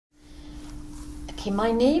Okay,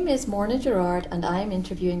 my name is Morna Gerard and I'm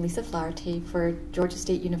interviewing Lisa Flaherty for Georgia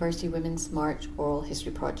State University Women's March Oral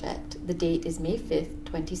History Project. The date is May 5th,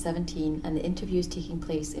 2017 and the interview is taking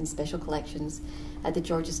place in special collections at the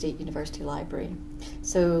Georgia State University Library.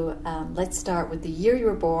 So let's start with the year you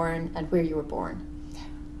were born and where you were born.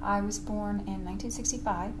 I was born in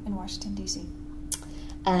 1965 in Washington, D.C.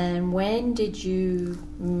 And when did you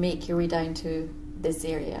make your way down to this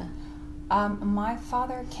area? My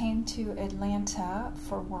father came to Atlanta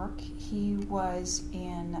for work. He was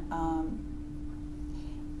in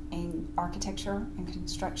architecture and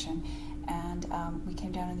construction, and we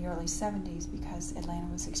came down in the early 70s because Atlanta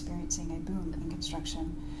was experiencing a boom in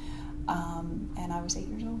construction, and I was 8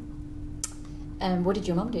 years old. And what did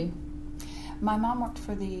your mom do? My mom worked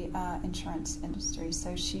for the insurance industry,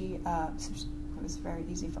 so it was very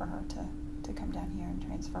easy for her to come down here and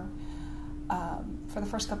transfer. For the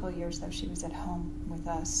first couple of years, though, she was at home with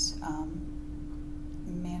us,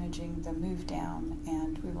 managing the move down,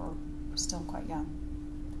 and we were still quite young.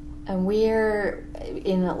 And where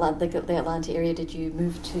in the Atlanta area did you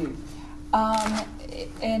move to?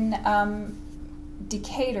 In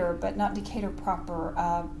Decatur, but not Decatur proper,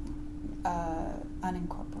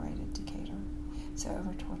 unincorporated Decatur, so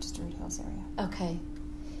over towards Druid Hills area. Okay.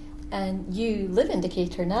 And you live in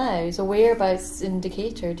Decatur now, so whereabouts in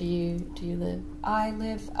Decatur do you live? I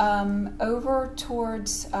live over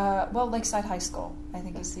towards, Lakeside High School, I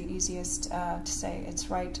think is the easiest to say. It's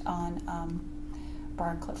right on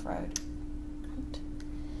Briarcliff Road.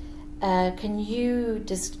 Great. Can you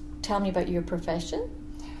just tell me about your profession?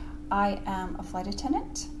 I am a flight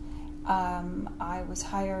attendant. I was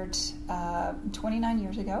hired 29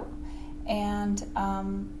 years ago, and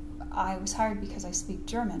I was hired because I speak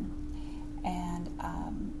German. And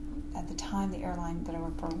at the time, the airline that I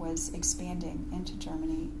worked for was expanding into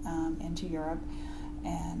Germany, into Europe,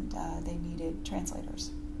 and they needed translators.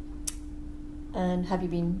 And have you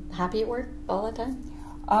been happy at work all the time?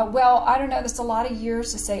 Well, I don't know. There's a lot of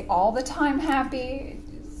years to say all the time happy,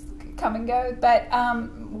 come and go. But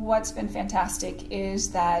what's been fantastic is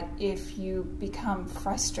that if you become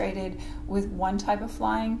frustrated with one type of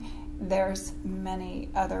flying, there's many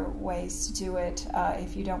other ways to do it.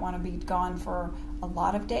 If you don't want to be gone for a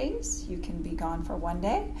lot of days, you can be gone for 1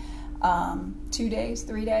 day, 2 days,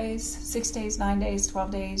 3 days, 6 days, 9 days, 12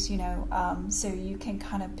 days, so you can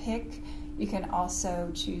kind of pick. You can also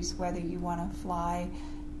choose whether you want to fly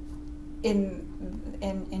in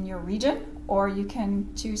your region, or you can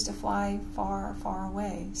choose to fly far, far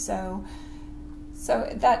away. So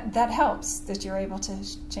that helps, that you're able to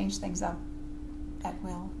change things up at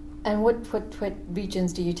will. And what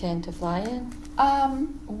regions do you tend to fly in?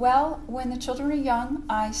 Well, when the children were young,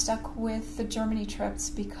 I stuck with the Germany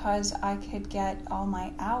trips because I could get all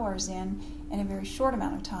my hours in a very short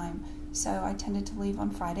amount of time. So I tended to leave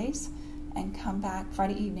on Fridays and come back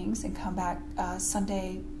Friday evenings and come back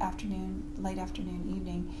Sunday afternoon, late afternoon,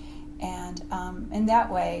 evening. And in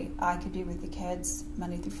that way, I could be with the kids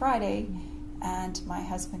Monday through Friday, and my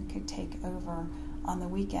husband could take over on the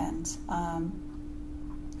weekends.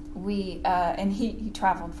 And he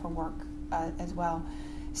traveled for work as well,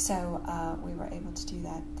 so we were able to do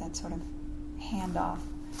that sort of handoff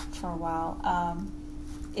for a while.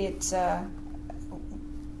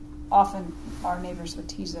 Often our neighbors would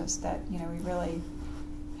tease us that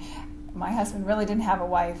my husband really didn't have a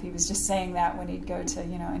wife. He was just saying that when he'd go to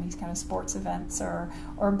any kind of sports events or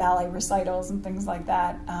ballet recitals and things like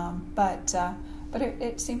that. But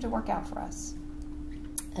it seemed to work out for us.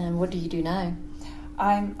 And what do you do now?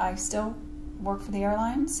 I still work for the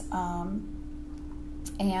airlines,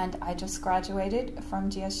 and I just graduated from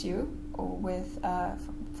GSU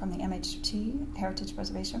from the MHT Heritage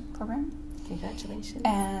Preservation Program. Congratulations!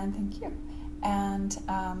 And thank you. And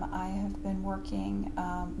I have been working,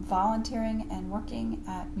 volunteering and working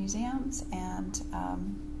at museums, and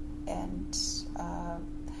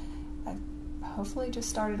I've hopefully just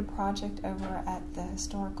started a project over at the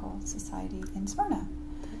Historical Society in Smyrna.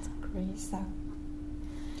 That's great. So.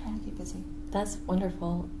 Trying to keep busy. That's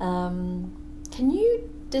wonderful. Can you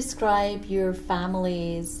describe your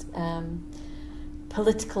family's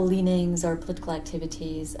political leanings or political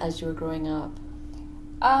activities as you were growing up?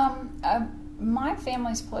 My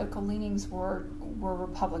family's political leanings were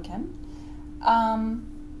Republican.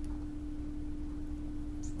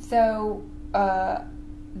 Though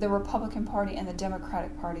the Republican Party and the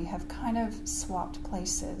Democratic Party have kind of swapped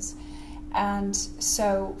places. And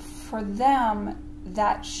so for them,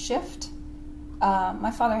 that shift,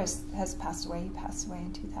 my father has passed away. He passed away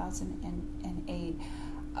in 2008.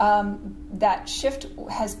 That shift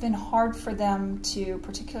has been hard for them to,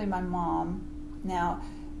 particularly my mom now,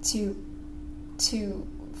 to to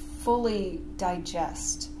fully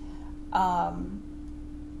digest.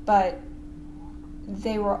 But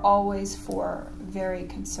they were always for very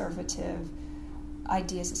conservative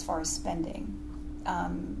ideas as far as spending.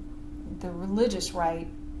 The religious right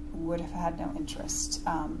would have had no interest.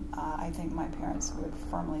 I think my parents would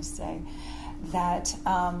firmly say that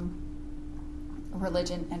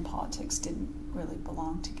religion and politics didn't really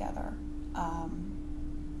belong together.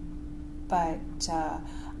 But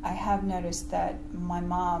I have noticed that my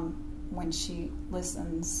mom, when she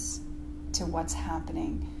listens to what's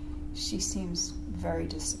happening, she seems very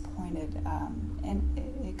disappointed, and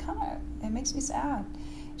it makes me sad.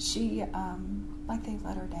 She like they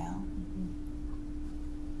let her down.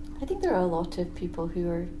 I think there are a lot of people who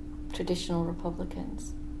are traditional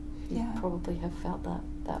Republicans who probably have felt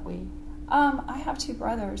that way. I have two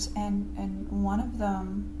brothers, and one of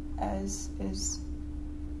them is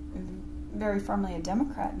very firmly a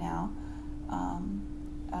Democrat now.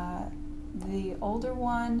 The older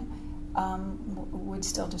one would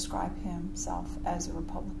still describe himself as a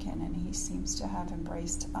Republican, and he seems to have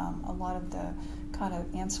embraced a lot of the kind of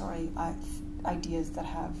ancillary ideas that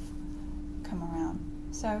have come around.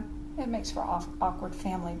 So it makes for awkward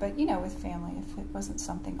family, but with family, if it wasn't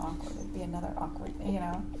something awkward, it'd be another awkward,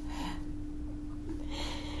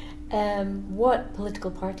 What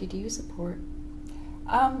political party do you support?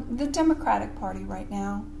 The Democratic Party right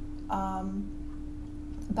now.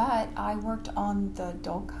 But I worked on the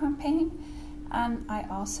Dole campaign, and I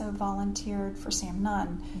also volunteered for Sam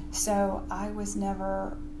Nunn. So I was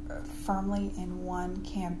never firmly in one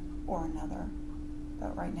camp or another.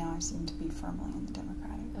 But right now I seem to be firmly in the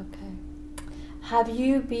Democratic. Okay. Have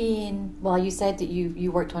you been, well, you said that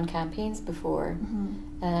you worked on campaigns before.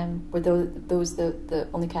 Were those the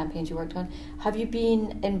only campaigns you worked on? Have you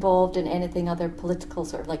been involved in anything other political,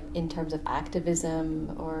 sort of like in terms of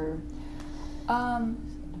activism or...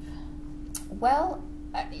 Well,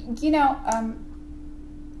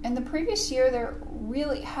 in the previous year, there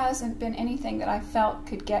really hasn't been anything that I felt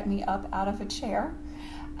could get me up out of a chair.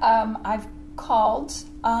 I've called,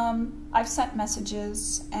 I've sent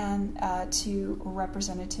messages and to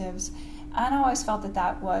representatives, and I always felt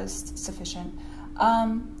that was sufficient.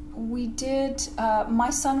 We did, my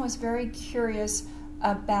son was very curious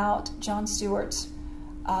about Jon Stewart's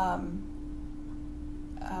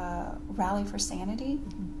Rally for Sanity.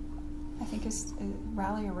 I think is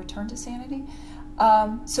Rally or Return to Sanity.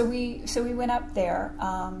 So we went up there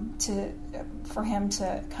for him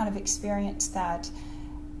to kind of experience that,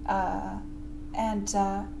 and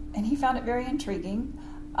he found it very intriguing.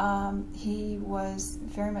 He was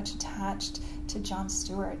very much attached to Jon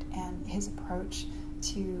Stewart and his approach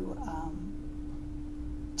to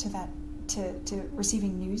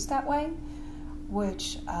receiving news that way,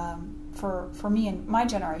 which for me and my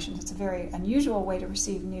generation, it's a very unusual way to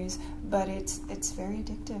receive news, but it's very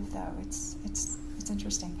addictive though. It's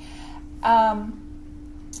interesting. And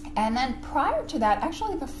then prior to that,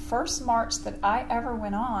 actually the first march that I ever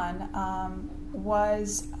went on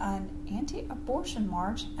was an anti-abortion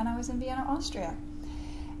march, and I was in Vienna, Austria.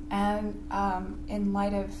 And in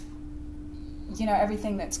light of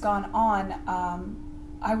everything that's gone on,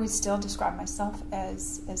 I would still describe myself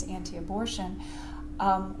as anti-abortion.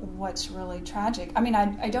 What's really tragic, I mean,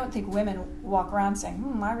 I don't think women walk around saying,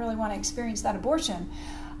 I really want to experience that abortion.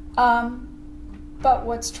 But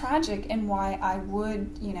what's tragic and why I would,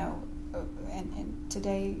 and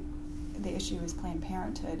today the issue is Planned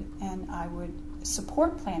Parenthood, and I would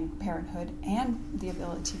support Planned Parenthood and the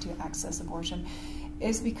ability to access abortion,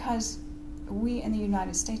 is because we in the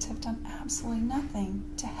United States have done absolutely nothing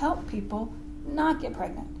to help people not get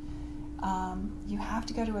pregnant. You have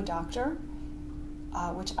to go to a doctor,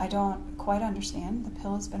 which I don't quite understand. The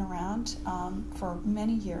pill has been around for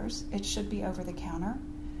many years. It should be over the counter,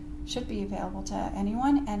 should be available to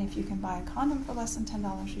anyone, and if you can buy a condom for less than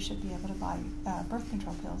 $10, you should be able to buy birth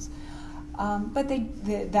control pills. But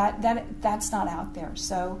that's not out there.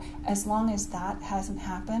 So as long as that hasn't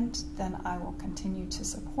happened, then I will continue to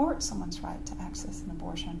support someone's right to access an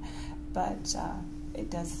abortion. But it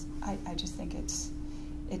does. I just think it's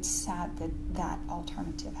sad that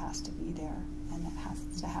alternative has to be there, and it has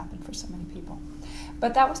to happen for so many people.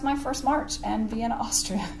 But that was my first march in Vienna,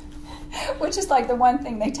 Austria, which is like the one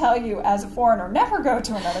thing they tell you as a foreigner: never go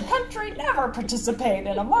to another country, never participate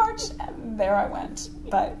in a march. And there I went.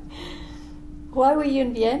 But why were you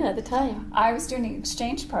in Vienna at the time? I was doing an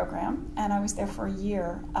exchange program, and I was there for a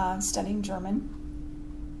year studying German.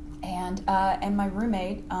 And my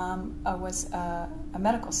roommate was a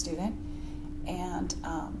medical student, and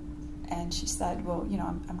she said, well,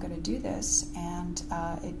 I'm going to do this, and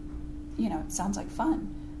it sounds like fun.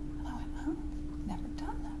 And I went,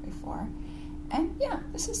 before. And yeah,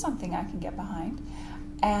 this is something I can get behind.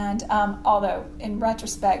 And although in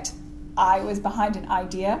retrospect, I was behind an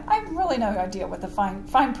idea, I have really no idea what the fine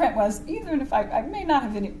print was, even if I may not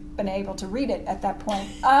have been able to read it at that point.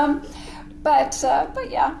 But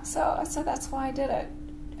yeah, so that's why I did it.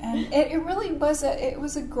 And it really was it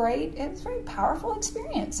was a very powerful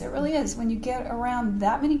experience. It really is, when you get around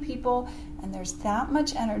that many people and there's that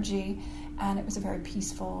much energy, and it was a very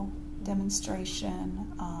peaceful demonstration.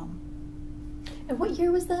 And what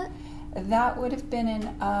year was that? That would have been in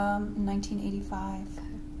 1985.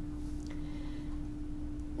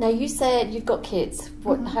 Now, you said you've got kids.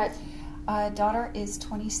 What? How? Daughter is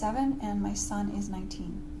 27 and my son is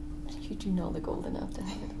 19. You do not look old enough to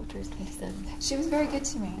have a daughter who's 27. She was very good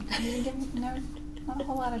to me. Didn't give me not a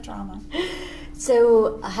whole lot of drama.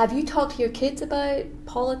 So, have you talked to your kids about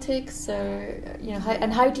politics, or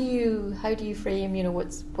how do you frame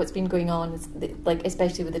what's been going on, like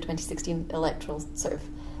especially with the 2016 electoral sort of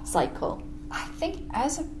cycle? I think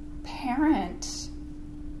as a parent,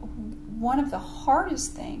 one of the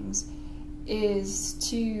hardest things is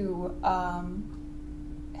to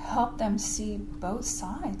help them see both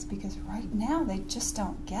sides, because right now they just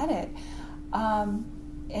don't get it, and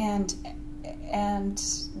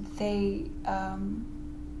they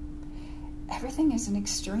everything is an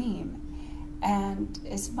extreme. And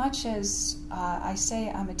as much as I say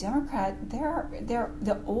I'm a Democrat,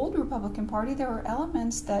 the old Republican Party, there were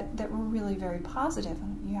elements that were really very positive,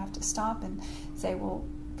 and you have to stop and say, well,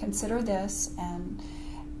 consider this.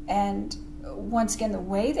 And once again, the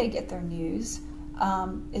way they get their news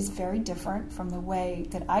is very different from the way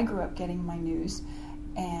that I grew up getting my news,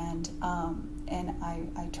 and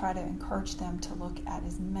I try to encourage them to look at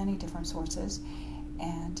as many different sources,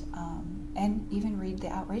 and even read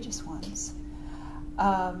the outrageous ones.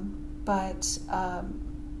 But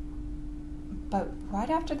right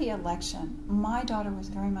after the election, my daughter was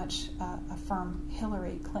very much a firm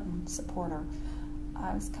Hillary Clinton supporter.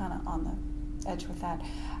 I was kind of on the edge with that.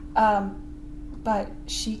 But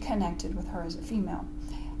she connected with her as a female.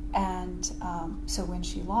 And so when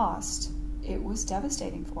she lost, it was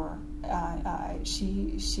devastating for her.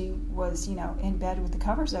 She was, in bed with the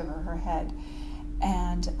covers over her head.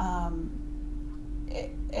 And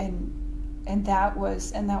that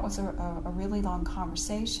was a really long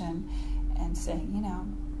conversation, and saying,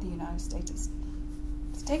 the United States is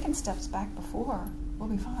taken steps back before, we'll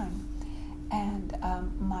be fine. And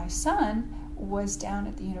my son was down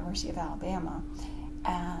at the University of Alabama,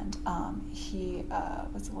 and he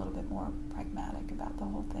was a little bit more pragmatic about the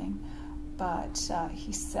whole thing. But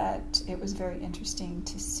he said it was very interesting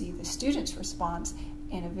to see the students' response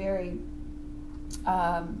in a very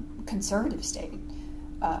conservative state.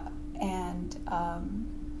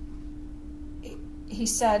 He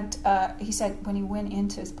said when he went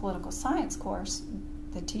into his political science course,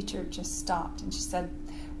 the teacher just stopped, and she said,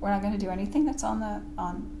 "We're not going to do anything that's on the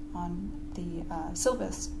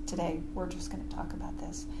syllabus today. We're just going to talk about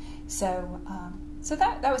this." So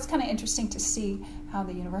that was kind of interesting to see how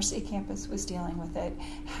the university campus was dealing with it,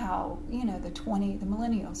 how the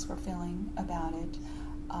millennials were feeling about it,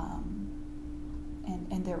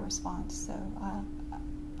 and their response. So I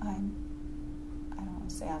don't want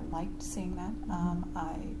to say I liked seeing that.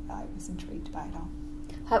 I was intrigued by it all.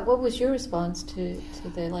 What was your response to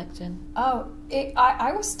the election? Oh,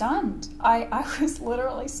 I was stunned. I was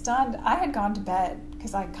literally stunned. I had gone to bed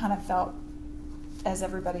because I kind of felt, as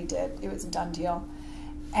everybody did, it was a done deal.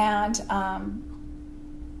 And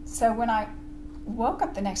so when I woke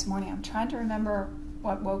up the next morning, I'm trying to remember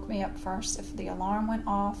what woke me up first, if the alarm went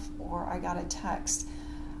off or I got a text.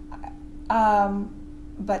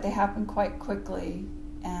 But they happened quite quickly.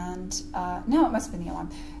 And no, it must have been the alarm.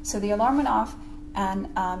 So the alarm went off, and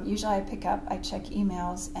usually I pick up, I check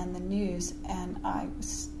emails and the news, and I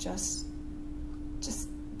was just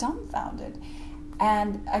dumbfounded.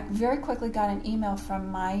 And I very quickly got an email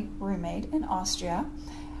from my roommate in Austria.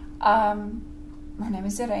 Her name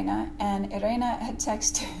is Irena, and Irena had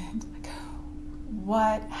texted, like,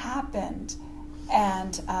 "What happened?"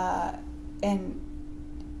 And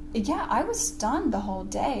yeah, I was stunned the whole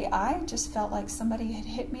day. I just felt like somebody had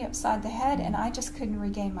hit me upside the head, and I just couldn't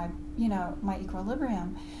regain my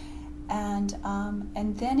equilibrium. And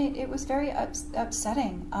then it was very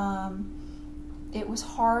upsetting. It was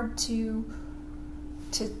hard to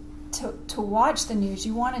watch the news.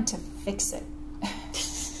 You wanted to fix it,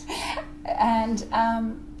 and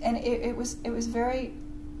it was very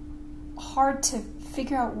hard to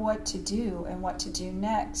figure out what to do and what to do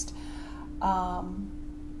next.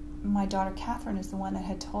 My daughter Catherine is the one that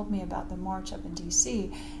had told me about the march up in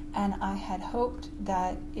D.C., and I had hoped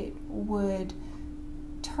that it would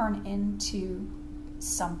turn into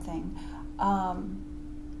something.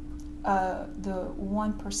 The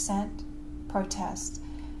 1% protest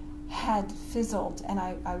had fizzled, and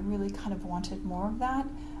I really kind of wanted more of that.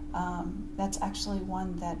 That's actually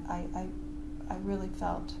one that I really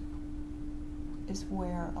felt is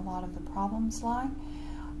where a lot of the problems lie.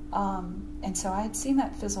 And so I had seen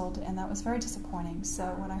that fizzled, and that was very disappointing. So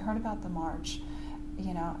when I heard about the march,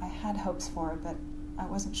 you know, I had hopes for it, but I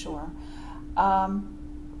wasn't sure.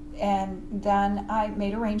 And then I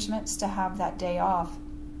made arrangements to have that day off,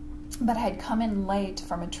 but I had come in late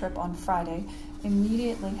from a trip on Friday,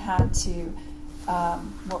 immediately had to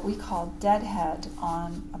what we call deadhead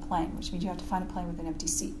on a plane, which means you have to find a plane with an empty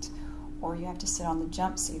seat, or you have to sit on the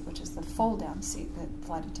jump seat, which is the fold-down seat that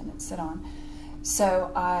flight attendants sit on.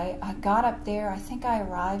 So I got up there. I think I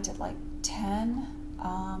arrived at like 10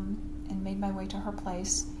 and made my way to her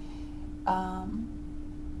place.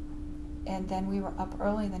 And then we were up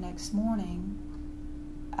early the next morning,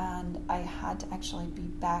 and I had to actually be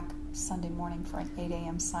back Sunday morning for an 8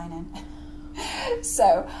 a.m. sign-in.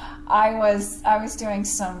 So I was doing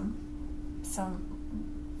some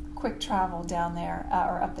quick travel down there,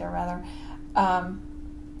 or up there rather.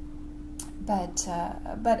 But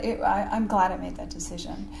I'm glad I made that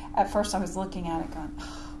decision. At first I was looking at it going,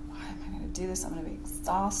 oh, why am I going to do this? I'm going to be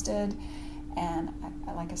exhausted. And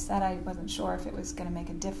like I said, I wasn't sure if it was going to make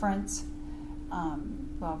a difference.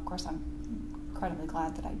 Well, of course, I'm incredibly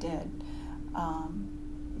glad that I did.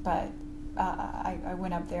 But I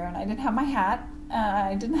went up there, and I didn't have my hat.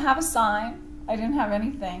 I didn't have a sign. I didn't have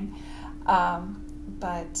anything. And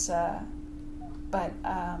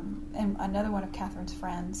another one of Catherine's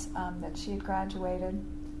friends that she had graduated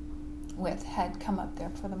with had come up there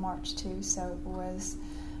for the march too. So it was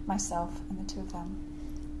myself and the two of them.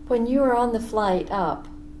 When you were on the flight up,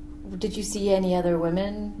 did you see any other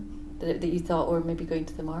women that you thought were maybe going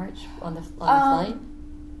to the march on the flight?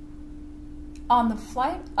 On the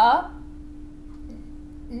flight up,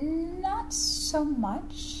 not so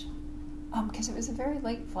much, because it was a very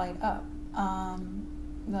late flight up.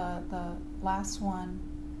 The last one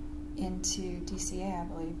into DCA, I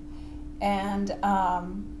believe, and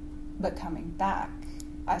but coming back,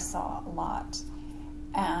 I saw a lot,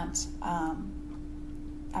 and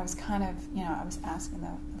I was kind of, I was asking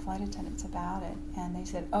the flight attendants about it, and they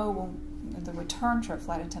said, oh, well, the return trip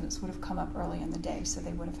flight attendants would have come up early in the day, so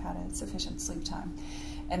they would have had a sufficient sleep time.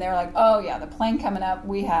 And they were like, oh yeah, the plane coming up,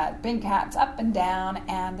 we had big hats up and down,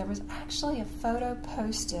 and there was actually a photo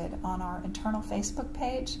posted on our internal Facebook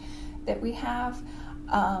page that we have,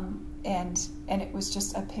 and it was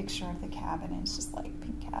just a picture of the cabin, and it's just like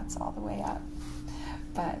pink hats all the way up.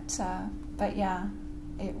 But yeah,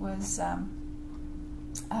 it was.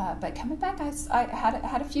 But coming back, I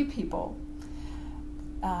had a few people,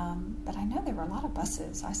 but I know there were a lot of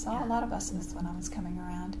buses. I saw a lot of buses when I was coming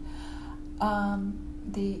around.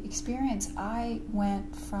 The experience, I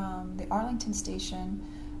went from the Arlington station,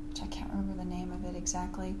 which I can't remember the name of it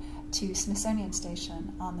exactly, to Smithsonian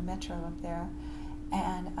Station on the metro up there.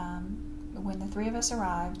 And when the three of us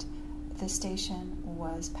arrived, the station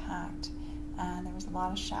was packed. And there was a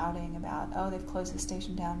lot of shouting about, oh, they've closed the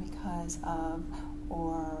station down because of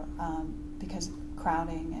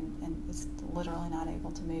crowding, and it's literally not able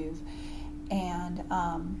to move. And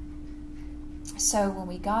so when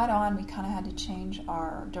we got on, we kind of had to change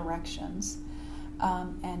our directions.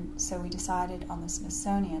 And so we decided on the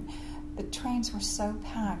Smithsonian. The trains were so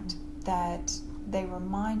packed that they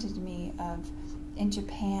reminded me of, in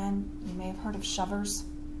Japan, you may have heard of shovers.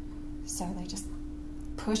 So they just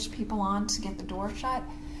push people on to get the door shut.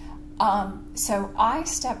 So I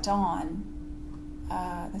stepped on.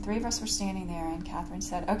 The three of us were standing there, and Catherine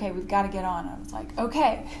said, okay, we've got to get on. I was like,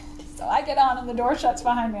 okay. So I get on, and the door shuts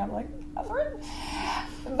behind me. I'm like, Catherine?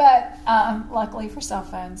 But luckily for cell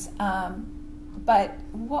phones. But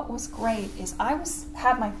what was great is I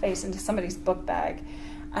had my face into somebody's book bag,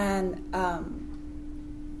 and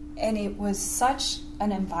it was such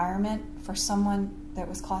an environment for someone that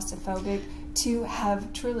was claustrophobic to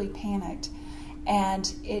have truly panicked.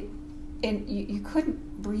 And you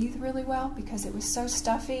couldn't breathe really well because it was so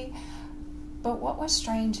stuffy. But what was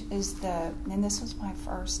strange is and this was my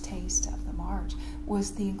first taste of the march,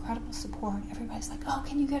 was the incredible support. Everybody's like, oh,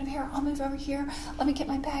 can you get over here? I'll move over here. Let me get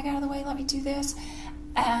my bag out of the way. Let me do this.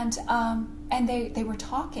 And they were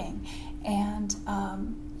talking. And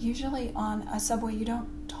usually on a subway, you don't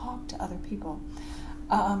talk to other people.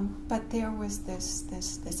 But there was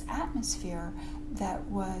this atmosphere that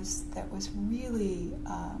was really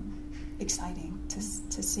exciting to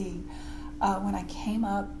see. When I came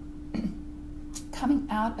up, coming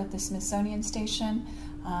out of the Smithsonian Station,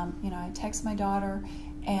 I text my daughter,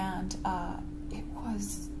 and it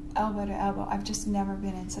was elbow to elbow. I've just never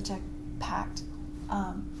been in such a packed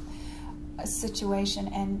a situation,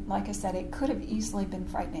 and like I said, it could have easily been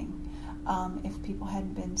frightening if people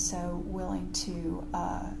hadn't been so willing to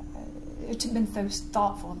been so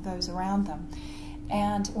thoughtful of those around them.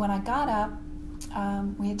 And when I got up,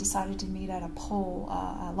 we had decided to meet at a pole,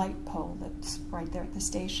 a light pole that's right there at the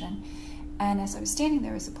station. And as I was standing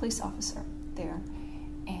there, was a police officer there,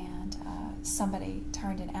 and somebody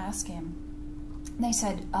turned and asked him. And they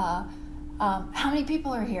said, "How many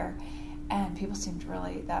people are here?" And people seemed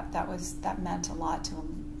really that meant a lot to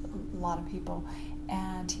a lot of people.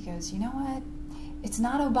 And he goes, "You know what? It's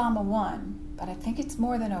not Obama 1, but I think it's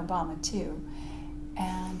more than Obama 2."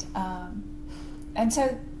 And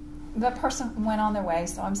so the person went on their way,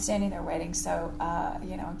 so I'm standing there waiting, so I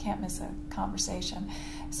can't miss a conversation.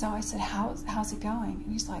 So I said, how's it going?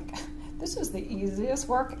 And he's like, "This is the easiest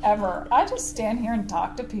work ever. I just stand here and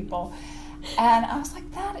talk to people." And I was like,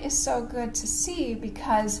 that is so good to see,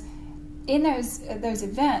 because in those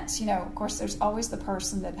events, of course, there's always the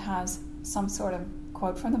person that has some sort of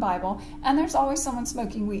quote from the Bible, and there's always someone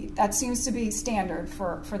smoking weed. That seems to be standard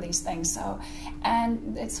for these things. So,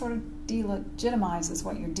 and it sort of delegitimizes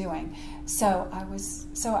what you're doing. So I was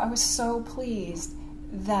so pleased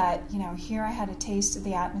that here I had a taste of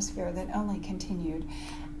the atmosphere that only continued,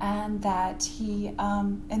 and that he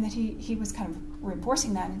was kind of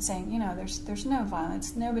reinforcing that and saying, there's no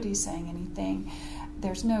violence, nobody's saying anything,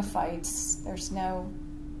 there's no fights, there's no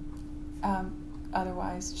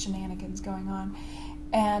otherwise shenanigans going on.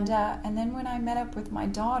 And then when I met up with my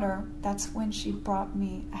daughter, that's when she brought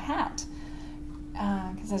me a hat,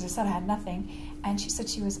 because as I said, I had nothing. And she said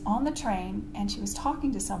she was on the train and she was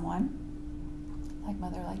talking to someone, like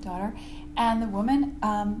mother, like daughter, and the woman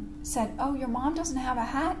said, "Oh, your mom doesn't have a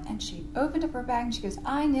hat?" And she opened up her bag and she goes,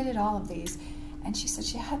 "I knitted all of these." And she said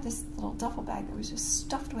she had this little duffel bag that was just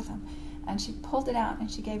stuffed with them. And she pulled it out and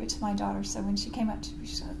she gave it to my daughter. So when she came up to me,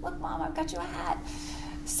 she said, "Look, Mom, I've got you a hat."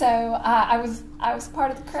 So I was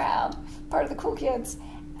part of the crowd, part of the cool kids,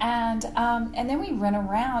 and then we ran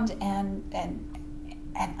around and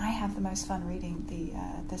I have the most fun reading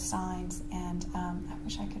the signs, and I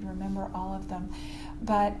wish I could remember all of them,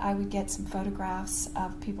 but I would get some photographs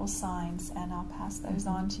of people's signs and I'll pass those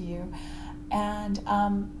on to you, and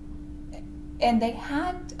they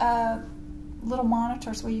had little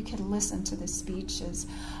monitors where you could listen to the speeches.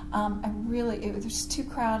 It was too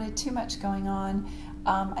crowded, too much going on.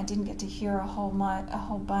 I didn't get to hear a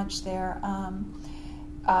whole bunch there.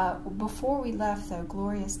 Before we left, though,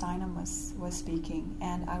 Gloria Steinem was speaking,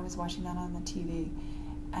 and I was watching that on the TV,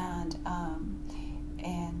 and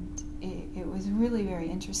it was really very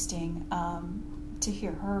interesting to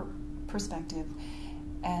hear her perspective.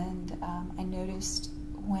 And I noticed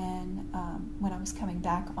when I was coming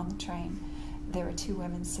back on the train, there were two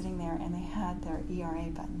women sitting there, and they had their ERA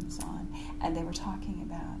buttons on, and they were talking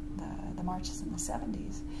about the marches in the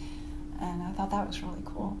 70s, and I thought that was really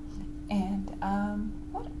cool. And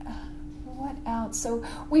what else? So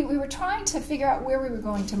we were trying to figure out where we were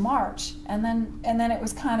going to march, and then it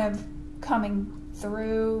was kind of coming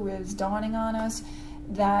through, it was dawning on us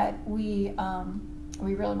that we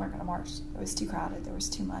really weren't going to march. It was too crowded, there was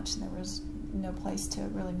too much, and there was no place to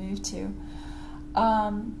really move to.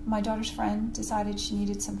 My daughter's friend decided she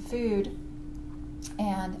needed some food,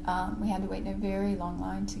 and we had to wait in a very long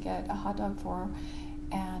line to get a hot dog for her,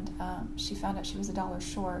 and she found out she was $1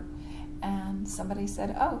 short, and somebody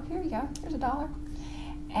said, "Oh, here you go, here's $1."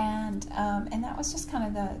 And that was just kind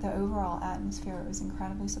of the overall atmosphere. It was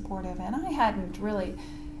incredibly supportive, and I hadn't really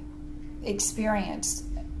experienced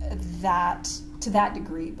that to that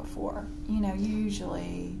degree before.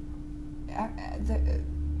 Usually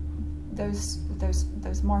those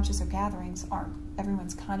marches or gatherings aren't,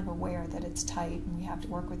 everyone's kind of aware that it's tight and we have to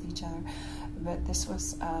work with each other, but this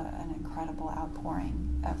was an incredible outpouring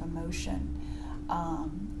of emotion,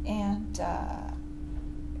 and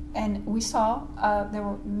we saw there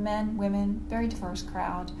were men, women, very diverse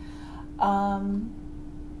crowd.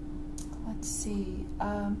 Let's see,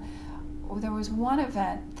 there was one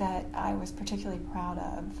event that I was particularly proud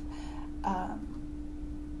of.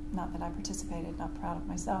 Not that I participated, not proud of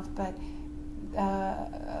myself, but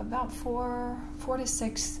about four to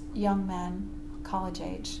six young men, college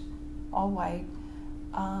age, all white,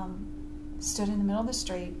 stood in the middle of the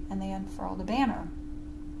street, and they unfurled a banner,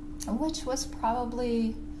 which was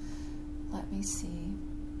probably, let me see,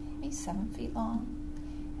 maybe 7 feet long,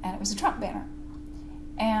 and it was a Trump banner.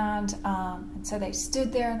 And so they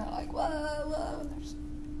stood there, and they're like, "Whoa, whoa,"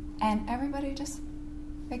 and everybody just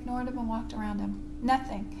ignored him and walked around him.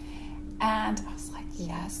 Nothing. And I was like,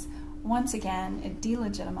 yes, once again, it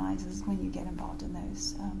delegitimizes when you get involved in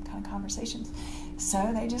those kind of conversations.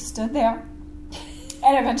 So they just stood there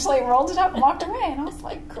and eventually rolled it up and walked away. And I was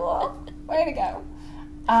like, cool, way to go.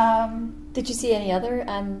 Did you see any other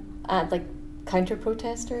like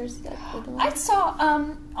counter-protesters? I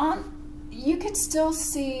saw you could still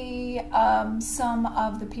see some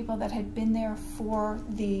of the people that had been there for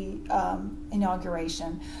the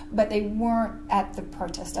inauguration, but they weren't at the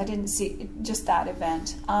protest. I didn't see just that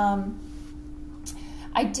event.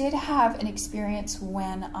 I did have an experience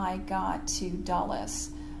when I got to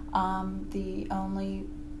Dulles. The only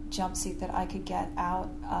jump seat that I could get out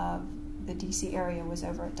of the DC area was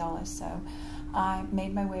over at Dulles, so I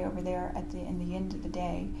made my way over there in the end of the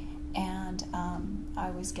day, and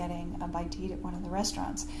I was getting a bite to eat at one of the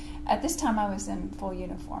restaurants. At this time, I was in full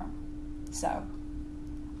uniform, so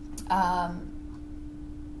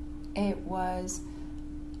it was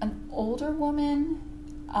an older woman.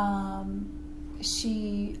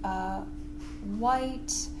 She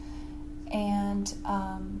white, and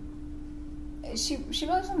she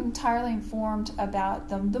wasn't entirely informed about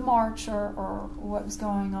the march or what was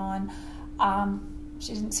going on.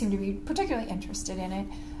 She didn't seem to be particularly interested in it.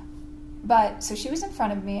 But so she was in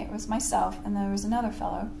front of me. It was myself, and there was another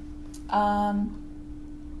fellow.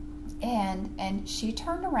 And she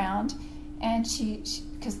turned around, and she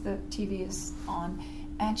because the TV is on,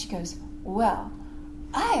 and she goes, "Well,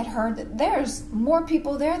 I had heard that there's more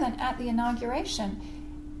people there than at the inauguration."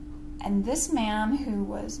 And this man, who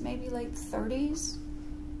was maybe late 30s,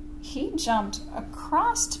 he jumped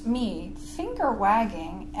across me, finger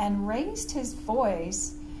wagging, and raised his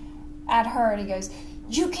voice at her, and he goes,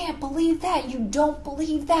 "You can't believe that. You don't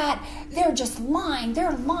believe that. They're just lying.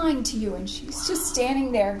 They're lying to you." And she's just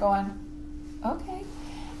standing there going, okay.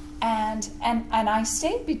 And I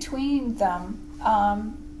stayed between them,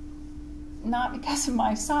 not because of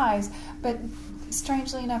my size, but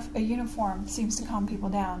strangely enough, a uniform seems to calm people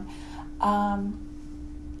down.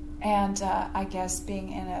 I guess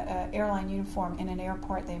being in an airline uniform in an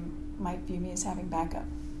airport, they might view me as having backup.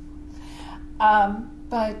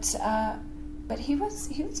 But he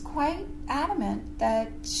was quite adamant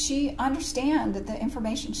that she understand that the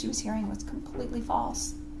information she was hearing was completely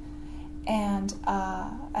false, and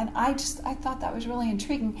I thought that was really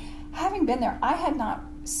intriguing. Having been there, I had not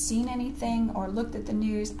seen anything or looked at the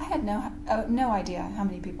news. I had no idea how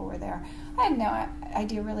many people were there. I had no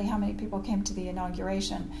idea really how many people came to the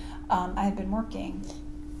inauguration. I had been working,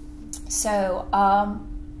 so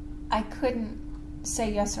I couldn't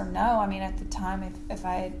say yes or no. I mean, at the time, if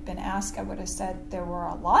I had been asked, I would have said there were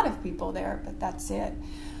a lot of people there, but that's it.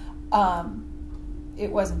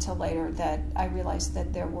 It wasn't until later that I realized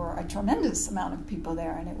that there were a tremendous amount of people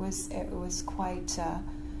there, and it was quite a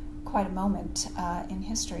moment in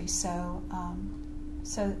history. So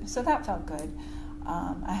that felt good.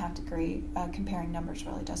 I have to agree. Comparing numbers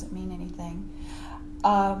really doesn't mean anything.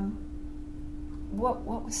 What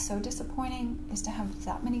was so disappointing is to have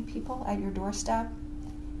that many people at your doorstep,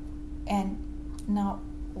 and not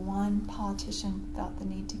one politician felt the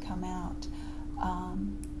need to come out.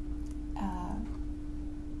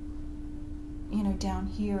 Down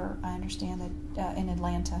here, I understand that in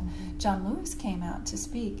Atlanta, John Lewis came out to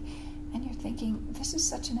speak, and you're thinking, this is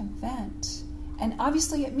such an event. And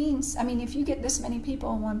obviously it means, I mean, if you get this many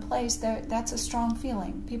people in one place, that's a strong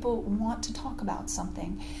feeling. People want to talk about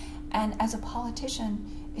something. And as a politician,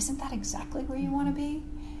 isn't that exactly where you want to be?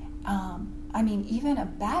 I mean, even a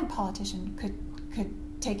bad politician could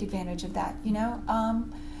take advantage of that,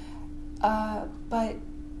 But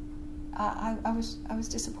I was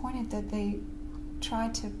disappointed that they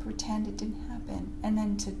tried to pretend it didn't happen and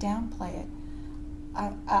then to downplay it.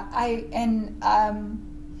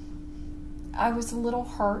 I was a little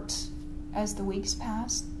hurt as the weeks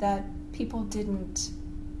passed that people kind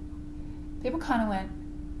of went,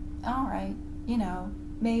 all right,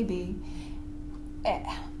 maybe.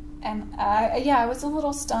 And I was a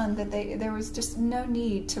little stunned that there was just no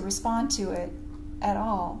need to respond to it at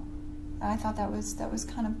all. I thought that was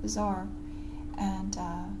kind of bizarre.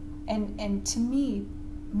 And to me,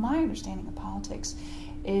 my understanding of politics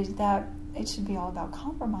is that it should be all about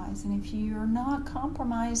compromise. And if you're not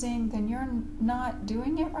compromising, then you're not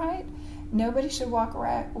doing it right. Nobody should walk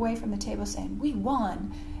away from the table saying, we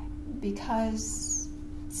won, because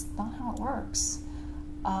it's not how it works.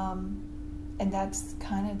 And that's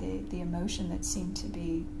kind of the emotion that seemed to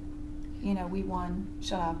be, we won,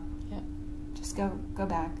 shut up. Yeah. Just go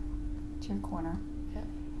back to your corner. Yeah.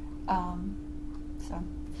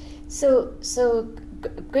 So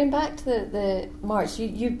going back to the march,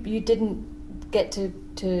 you didn't get to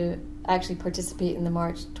actually participate in the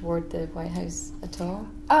march toward the White House at all?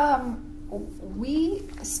 We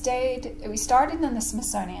started in the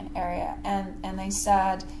Smithsonian area, and they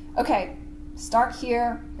said, okay, start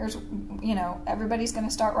here. Here's, everybody's going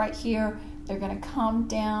to start right here. They're going to come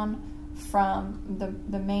down from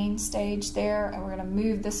the main stage there, and we're going to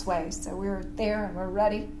move this way. So we were there, and we're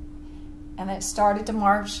ready. And it started to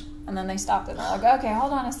march, and then they stopped it. They're like, okay,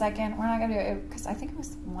 hold on a second. We're not going to do it, because I think it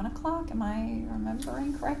was 1 o'clock. Am I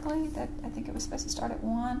remembering correctly? That I think it was supposed to start at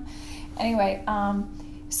 1. Anyway,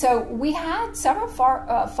 so we had several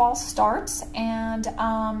false starts, and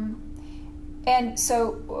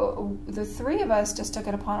so the three of us just took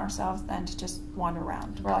it upon ourselves then to just wander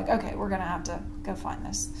around. We're like, okay, we're going to have to go find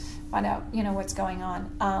out, what's going on.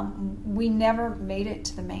 We never made it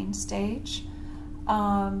to the main stage.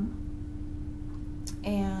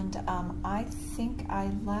 I think I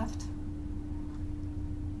left,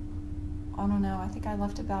 I don't know, I think I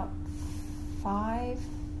left about 5.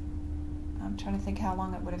 I'm trying to think how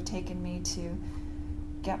long it would have taken me to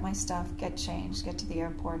get my stuff, get changed, get to the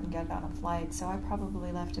airport, and get on a flight. So I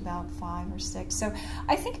probably left about 5 or 6. So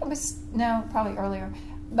I think it was, no, probably earlier.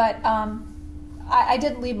 But I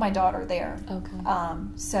did leave my daughter there. Okay.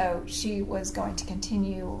 So she was going to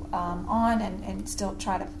continue on and still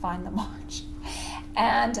try to find the march.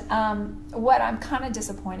 And what I'm kind of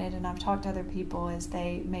disappointed, and I've talked to other people, is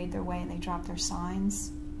they made their way and they dropped their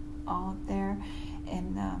signs all up there.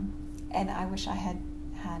 And I wish I had,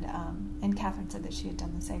 and Catherine said that she had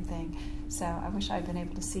done the same thing. So I wish I had been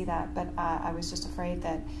able to see that. But I was just afraid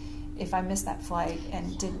that if I missed that flight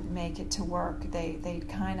and didn't make it to work, they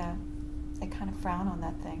kind of frown on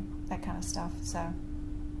that kind of stuff. So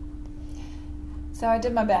I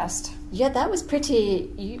did my best. Yeah, that was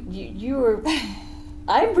pretty. You were.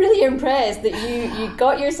 I'm really impressed that you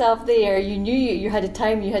got yourself there. You knew you had a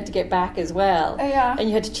time you had to get back as well. Yeah. And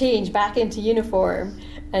you had to change back into uniform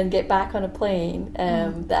and get back on a plane.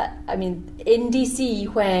 In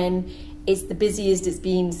DC, when it's the busiest it's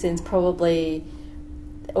been since probably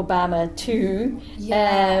Obama too.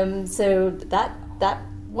 Yeah. So that.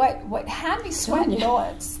 What had me sweating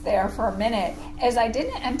bullets there for a minute is I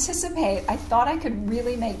didn't anticipate. I thought I could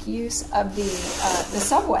really make use of the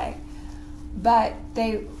subway, but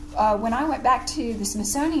when I went back to the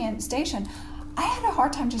Smithsonian station, I had a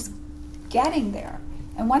hard time just getting there.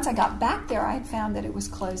 And once I got back there, I had found that it was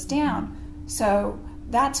closed down. So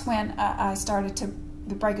that's when I started to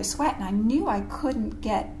break a sweat, and I knew I couldn't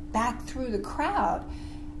get back through the crowd.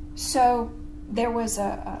 So there was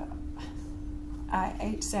I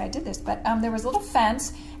hate to say I did this, but there was a little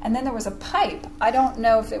fence, and then there was a pipe. I don't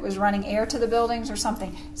know if it was running air to the buildings or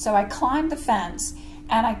something. So I climbed the fence,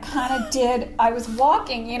 and I was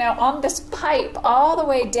walking, on this pipe all the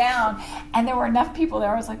way down, and there were enough people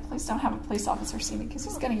there. I was like, please don't have a police officer see me, because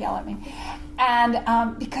he's going to yell at me. And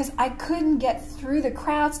because I couldn't get through the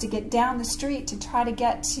crowds to get down the street to try to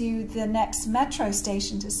get to the next metro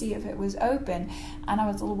station to see if it was open. And I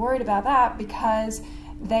was a little worried about that, because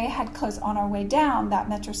they had closed on our way down. That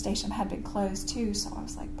metro station had been closed too, so I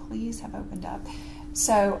was like, please have opened up.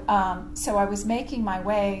 So I was making my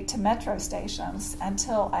way to metro stations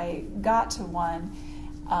until I got to one,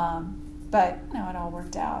 but no, it all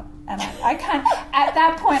worked out. And I kind of, at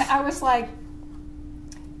that point, I was like,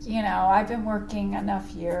 I've been working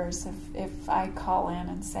enough years. If I call in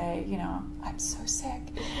and say, I'm so sick,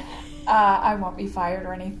 I won't be fired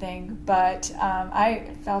or anything. But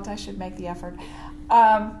I felt I should make the effort.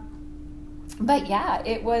 But yeah,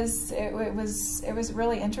 it was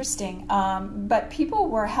really interesting. But people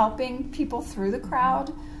were helping people through the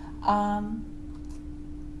crowd, and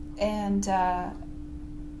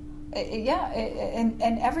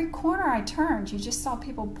every corner I turned, you just saw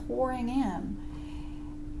people pouring in.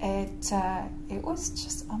 It was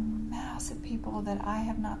just a mass of people that I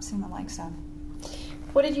have not seen the likes of.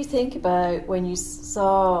 What did you think about when you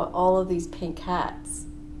saw all of these pink hats,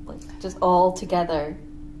 like just all together?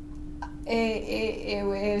 It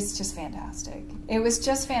was just fantastic. It was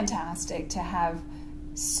just fantastic to have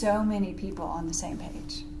so many people on the same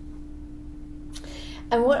page.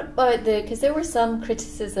 And what about because there was some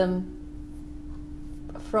criticism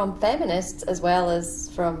from feminists as well as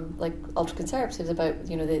from like ultra conservatives about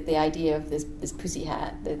the idea of this pussy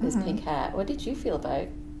hat, this pink hat. What did you feel about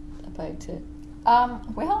it?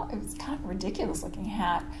 Well, it was kind of a ridiculous looking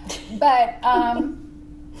hat, but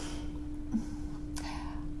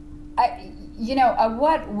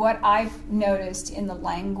what I've noticed in the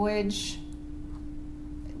language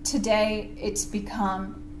today, it's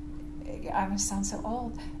become, I must sound so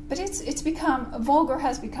old, but vulgar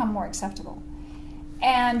has become more acceptable.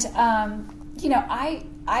 And,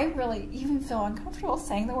 I really even feel uncomfortable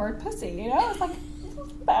saying the word pussy, you know? It's like, it's a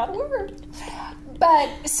bad word. But,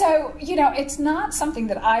 so, you know, it's not something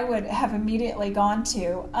that I would have immediately gone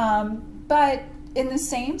to. But in the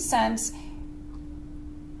same sense,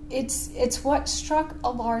 it's what struck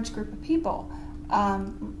a large group of people.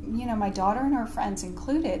 You know, my daughter and her friends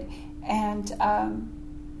included. And,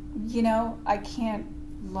 you know, I can't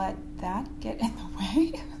let that get in the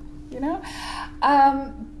way, you know?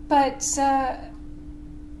 But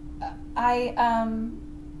I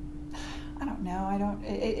don't know.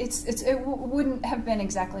 It wouldn't have been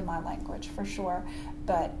exactly my language for sure,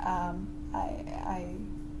 but I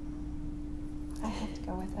have to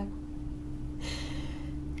go with it.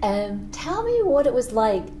 Tell me what it was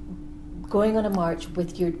like going on a march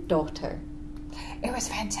with your daughter. It was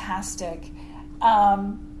fantastic.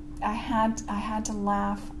 I had to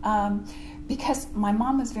laugh because my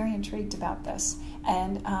mom was very intrigued about this,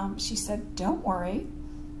 and she said, "Don't worry."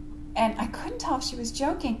 And I couldn't tell if she was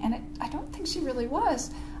joking, and I don't think she really was.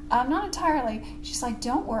 Not entirely. She's like,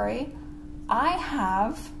 "Don't worry, I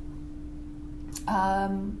have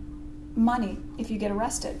money if you get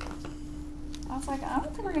arrested." I was like, "I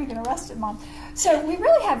don't think we're going to get arrested, Mom." So we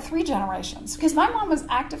really had 3 generations, because my mom was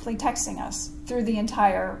actively texting us through the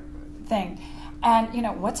entire thing. And, you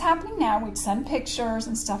know, what's happening now? We'd send pictures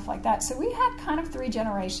and stuff like that. So we had kind of 3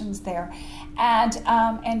 generations there.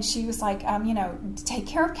 And she was like, you know, take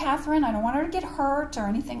care of Catherine. I don't want her to get hurt or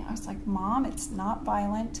anything. I was like, "Mom, it's not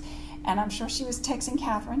violent." And I'm sure she was texting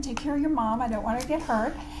Catherine, "Take care of your mom. I don't want her to get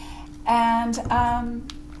hurt." And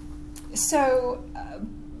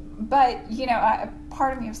but, you know,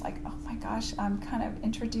 part of me was like, "Oh my gosh, I'm kind of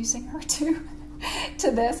introducing her to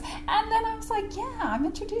this." And then I was like, "Yeah, I'm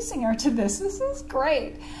introducing her to this. This is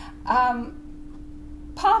great."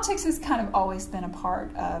 Politics has kind of always been a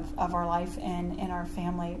part of our life and in our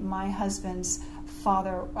family. My husband's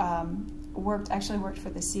father actually worked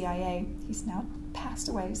for the CIA. He's now passed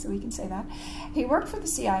away, so we can say that. He worked for the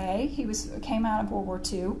CIA. He came out of World War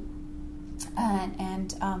II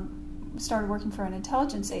and started working for an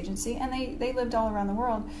intelligence agency, and they lived all around the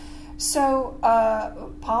world. So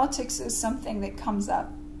politics is something that comes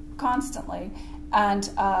up constantly, and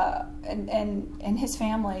his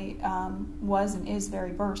family was and is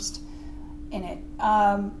very versed in it.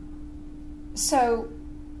 So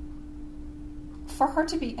for her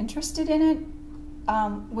to be interested in it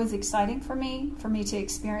was exciting for me. For me to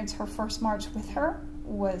experience her first march with her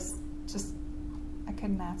was just, I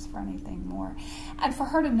couldn't ask for anything more. And for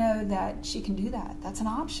her to know that she can do that, that's an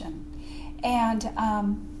option. And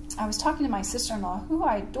I was talking to my sister-in-law, who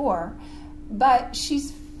I adore, but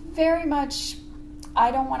she's very much,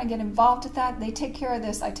 "I don't want to get involved with that. They take care of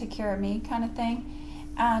this, I take care of me," kind of thing.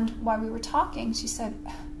 And while we were talking, she said,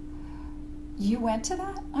 "You went to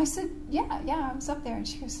that?" I said, yeah, I was up there." And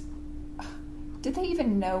she goes, "Did they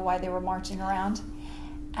even know why they were marching around?"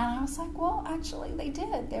 And I was like, "Well, actually they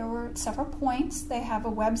did. There were several points. They have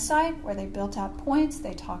a website where they built out points.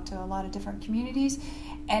 They talked to a lot of different communities."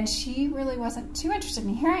 And she really wasn't too interested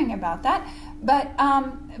in hearing about that.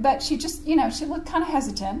 But she just, you know, she looked kind of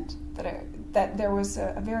hesitant that there was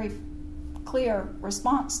a very clear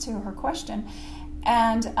response to her question.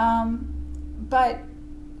 And, but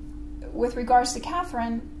with regards to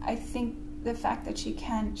Catherine, I think the fact that she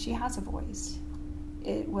has a voice,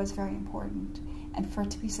 it was very important. And for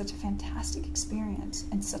it to be such a fantastic experience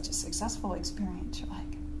and such a successful experience, you're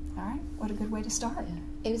like, all right, what a good way to start.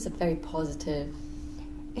 Yeah. It was a very positive.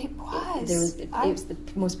 It was. It was the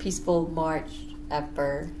most peaceful march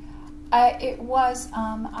ever. It was.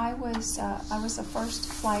 I was the first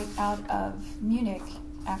flight out of Munich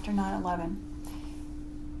after 9/11,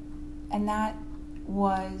 and that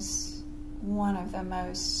was one of the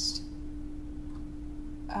most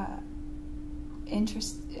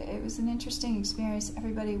It was an interesting experience.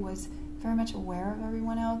 Everybody was very much aware of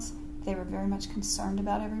everyone else. They were very much concerned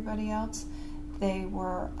about everybody else. They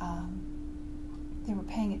were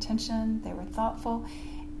paying attention. They were thoughtful,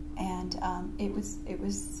 and it was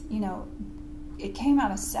you know, it came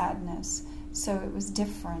out of sadness, so it was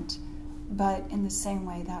different. But in the same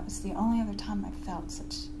way, that was the only other time I felt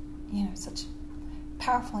such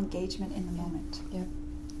powerful engagement in the moment. Yeah.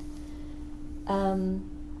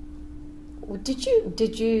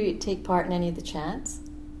 Did you take part in any of the chants?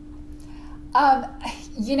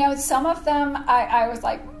 You know, some of them I was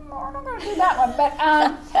like, I'm not going to do that one,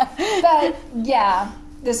 but yeah,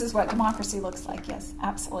 this is what democracy looks like. Yes,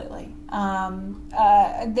 absolutely.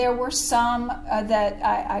 There were some that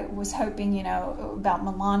I was hoping, you know, about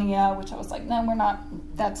Melania, which I was like, no, we're not.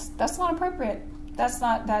 That's not appropriate. That's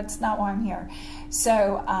not why I'm here.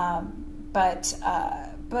 So, but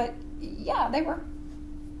yeah, they were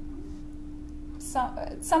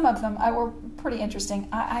some of them were pretty interesting.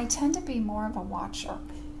 I tend to be more of a watcher.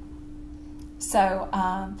 So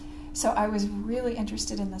I was really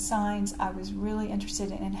interested in the signs. I was really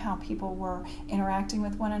interested in how people were interacting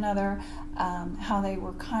with one another, how they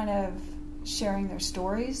were kind of sharing their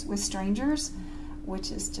stories with strangers,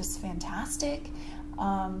 which is just fantastic.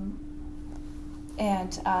 And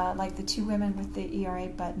like the two women with the ERA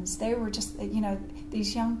buttons, they were just,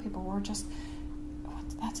 these young people were just,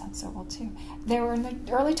 that sounds so old too. They were in their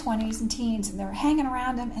early 20s and teens, and they were hanging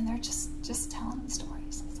around him, and they're just telling them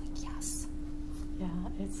stories. It's like, yes. Yeah,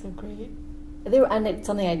 it's so great. And it's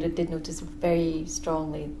something I did notice, very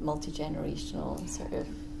strongly multi-generational sort of.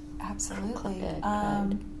 Absolutely.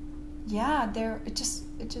 Crowd. Yeah,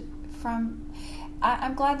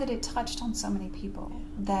 I'm glad that it touched on so many people,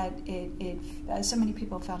 that so many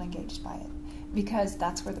people felt engaged by it, because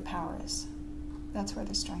that's where the power is. That's where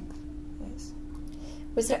the strength is.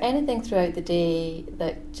 Was there anything throughout the day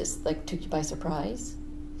that just like took you by surprise?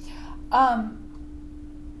 Oh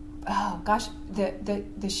gosh,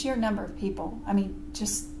 the sheer number of people. I mean,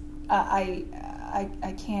 just I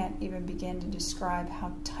can't even begin to describe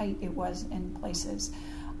how tight it was in places.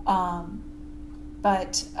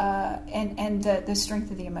 But the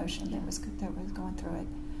strength of the emotion that was going through it.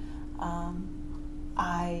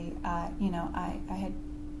 I had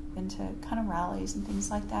been to kind of rallies and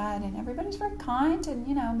things like that, and everybody's very kind and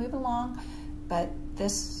move along, but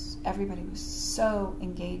everybody was so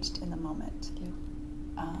engaged in the moment. Yeah.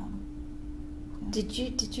 Did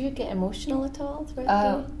you get emotional at all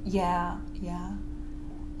throughout the day? Yeah.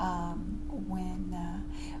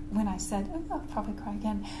 When I said, I'll probably cry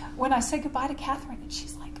again, when I said goodbye to Catherine, and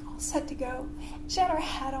she's like all set to go, she had her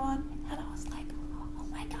hat on, and I was like, oh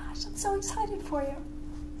my gosh, I'm so excited for you.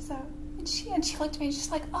 So, and she looked at me, and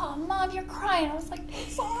she's like, oh Mom, you're crying. I was like,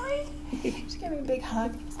 sorry. She gave me a big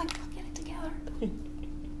hug. I was like, we'll get it together.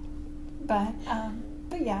 But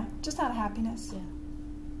yeah, just out of happiness. Yeah.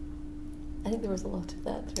 I think there was a lot of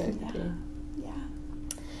that throughout the day.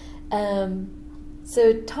 Yeah.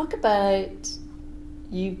 So talk about,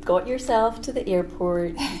 you got yourself to the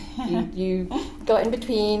airport. you got in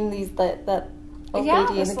between that old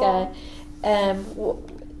lady and the guy.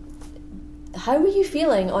 How were you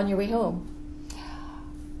feeling on your way home?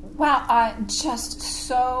 Wow, I'm just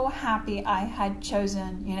so happy I had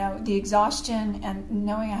chosen, the exhaustion and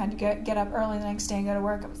knowing I had to get up early the next day and go to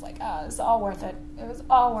work. I was like, oh, it's all worth it. It was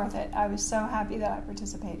all worth it. I was so happy that I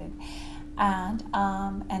participated. And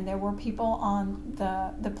there were people on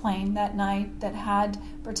the plane that night that had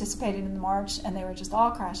participated in the march, and they were just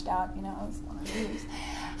all crashed out. It was one of these.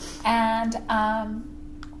 And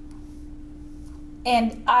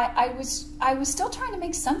I was still trying to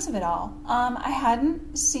make sense of it all. I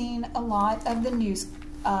hadn't seen a lot of the news,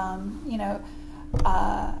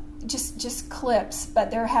 just clips,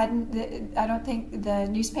 but I don't think the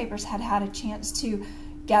newspapers had a chance to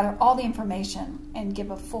gather all the information and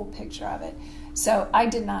give a full picture of it. So I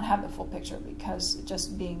did not have the full picture, because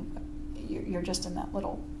you're just in that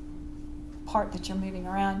little part that you're moving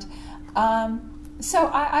around. So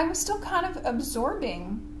I was still kind of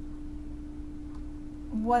absorbing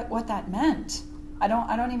what that meant. I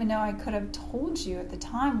don't even know I could have told you at the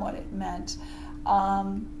time what it meant.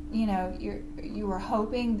 You were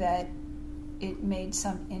hoping that it made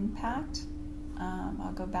some impact.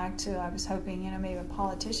 I'll go back to, I was hoping, maybe a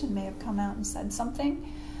politician may have come out and said something.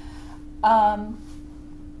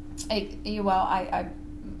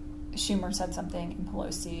 Schumer said something, and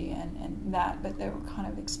Pelosi and that, but they were kind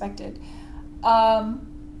of expected.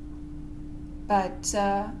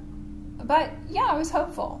 But yeah, I was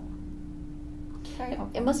hopeful. Very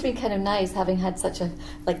hopeful. It must have been kind of nice, having had such a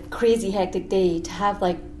crazy hectic day, to have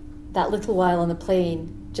that little while on the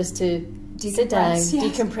plane just to sit down,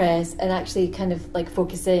 decompress, and actually kind of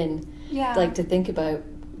focus in, to think about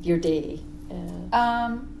your day.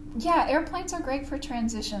 Yeah, airplanes are great for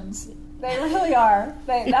transitions. They really are.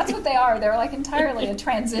 That's what they are. They're entirely a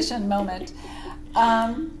transition moment.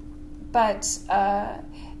 But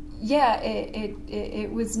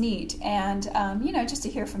it was neat, and just to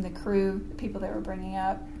hear from the crew, the people they were bringing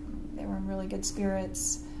up, they were in really good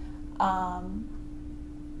spirits, and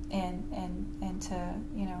to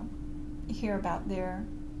hear about their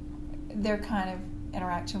kind of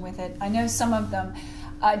interaction with it. I know some of them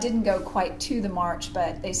didn't go quite to the march,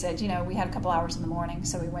 but they said, we had a couple hours in the morning,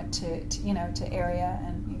 so we went to area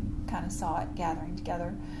and we kind of saw it gathering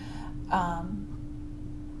together.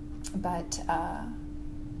 But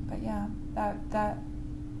yeah, that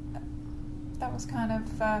was kind of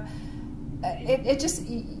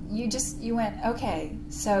you went, okay,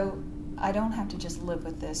 so I don't have to just live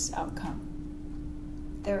with this outcome.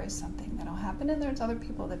 there is something that'll happen, and there's other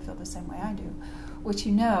people that feel the same way I do, which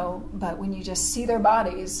but when you just see their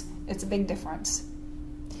bodies, it's a big difference.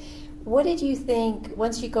 What did you think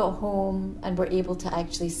once you got home and were able to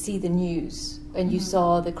actually see the news and you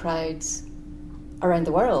saw the crowds around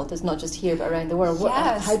the world? It's not just here, but around the world.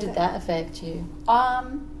 Yes. How did that affect you?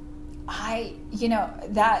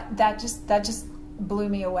 That just blew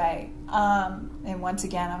me away. And once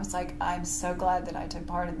again, I was like, I'm so glad that I took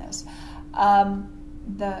part in this.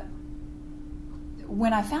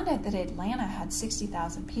 When I found out that Atlanta had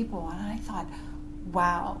 60,000 people, and I thought,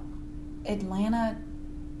 wow, Atlanta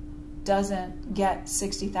doesn't get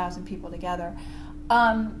 60,000 people together.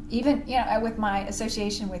 Even, with my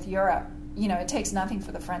association with Europe, it takes nothing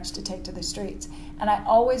for the French to take to the streets. And I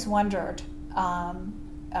always wondered, I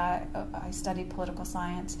studied political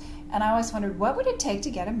science, and I always wondered, what would it take to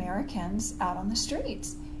get Americans out on the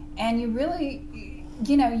streets? And you really,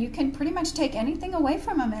 you can pretty much take anything away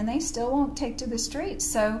from them, and they still won't take to the streets.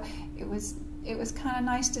 So it was kind of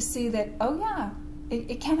nice to see that, oh yeah,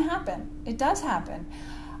 it can happen. It does happen.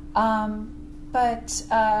 But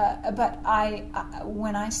I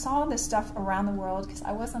when I saw this stuff around the world, because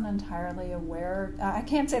I wasn't entirely aware, I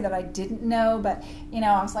can't say that I didn't know, but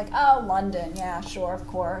I was like, oh, London, yeah, sure, of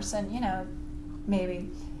course, and maybe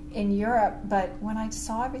in Europe. But when I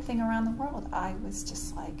saw everything around the world, I was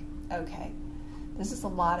just like, okay, this is a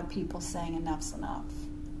lot of people saying enough's enough.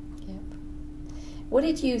 Yep. What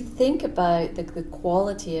did you think about the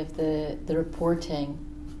quality of the reporting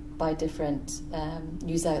by different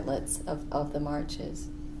news outlets of the marches?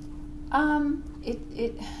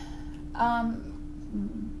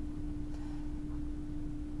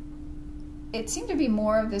 It seemed to be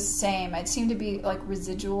more of the same. It seemed to be like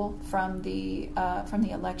residual from the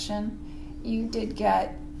election. You did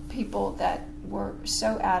get people that were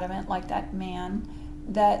so adamant, like that man,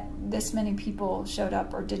 that this many people showed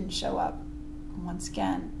up or didn't show up. Once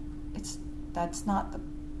again, that's not the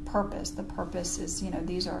purpose. The purpose is,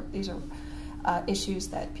 these are issues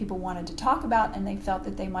that people wanted to talk about, and they felt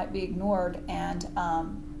that they might be ignored. And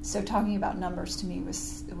so, talking about numbers to me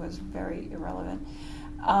was very irrelevant.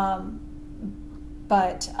 I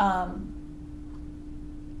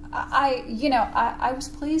was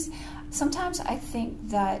pleased. Sometimes I think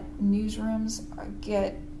that newsrooms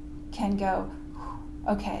can go,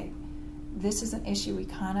 okay, this is an issue we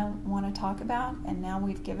kind of want to talk about, and now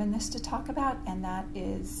we've given this to talk about, and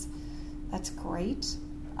that's great.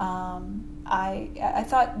 I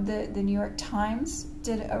thought the New York Times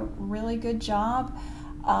did a really good job.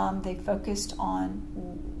 They focused on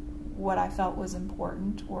what I felt was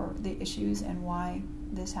important, or the issues and why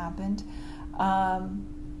this happened.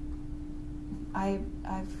 I've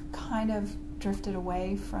kind of drifted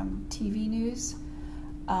away from TV news.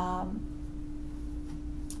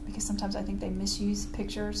 Because sometimes I think they misuse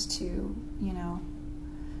pictures to,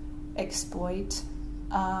 exploit.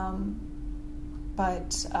 I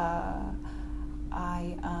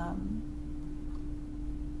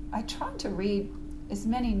tried to read as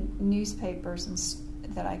many newspapers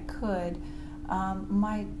that I could.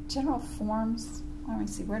 My general forms, let me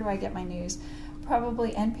see, where do I get my news?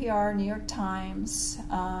 Probably NPR, New York Times,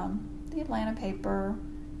 the Atlanta paper,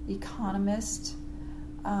 The Economist.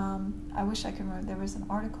 I wish I could remember. There was an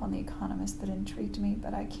article in The Economist that intrigued me,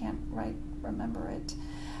 but I can't remember it.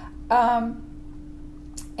 And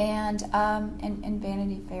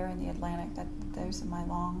Vanity Fair and The Atlantic. Those are my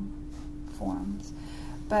long forms.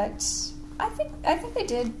 But I think they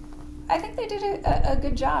did. I think they did a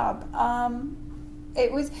good job.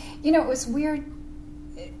 It was weird.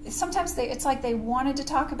 Sometimes it's like they wanted to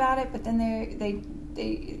talk about it, but then they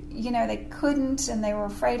couldn't, and they were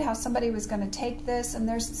afraid how somebody was going to take this. And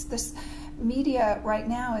there's this media right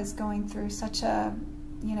now is going through such a,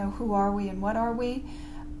 who are we and what are we,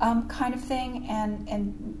 kind of thing.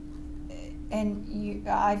 And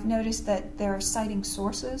I've noticed that they're citing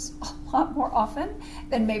sources a lot more often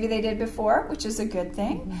than maybe they did before, which is a good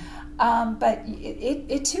thing. Mm-hmm. But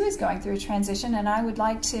it too is going through a transition, and I would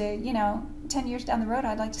like to, 10 years down the road,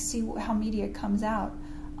 I'd like to see how media comes out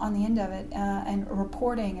on the end of it, and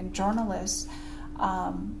reporting and journalists,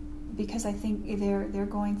 because I think they're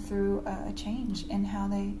going through a change in how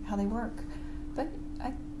they work. But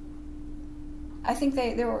I think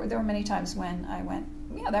there were many times when I went,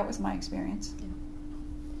 yeah, that was my experience. Yeah.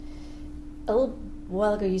 A little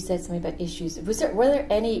while ago, you said something about issues. Were there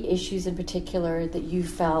any issues in particular that you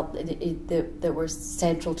felt that were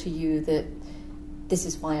central to you, that this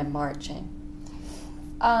is why I'm marching?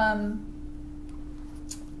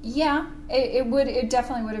 Yeah, it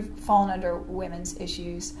definitely would have fallen under women's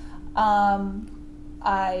issues.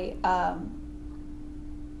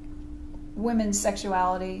 women's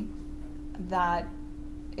sexuality that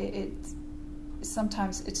it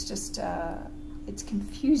sometimes it's just it's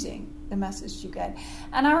confusing, the message you get.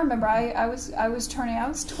 And I remember I was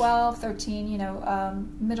 12, 13,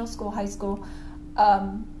 middle school, high school,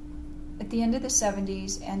 at the end of the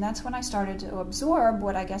 70s, and that's when I started to absorb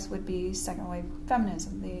what I guess would be second wave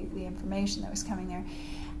feminism, the information that was coming there.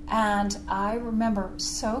 And I remember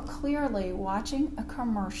so clearly watching a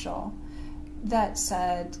commercial that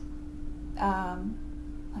said, let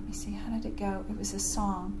me see, how did it go? It was a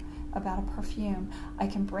song about a perfume. I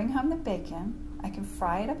can bring home the bacon, I can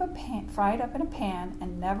fry it up in a pan,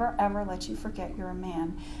 and never ever let you forget you're a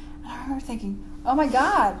man. And I remember thinking, oh my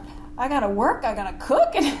God, I gotta work, I gotta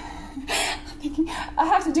cook, and I'm thinking, I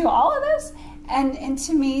have to do all of this? And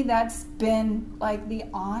to me, that's been like the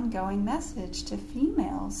ongoing message to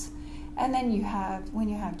females. And then when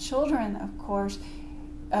you have children, of course,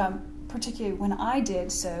 particularly when I did,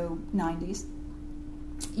 so 90s,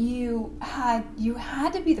 you had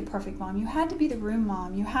to be the perfect mom. You had to be the room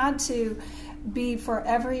mom. You had to be for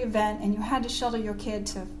every event, and you had to shelter your kid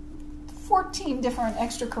to 14 different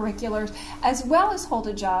extracurriculars, as well as hold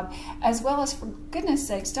a job, as well as, for goodness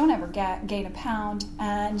sakes, don't ever gain a pound,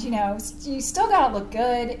 and you still gotta look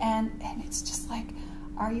good, and it's just like,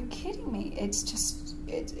 are you kidding me? It's just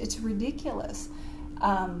it's ridiculous,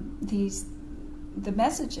 the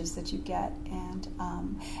messages that you get, and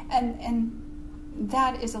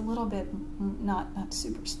that is a little bit not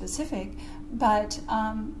super specific, but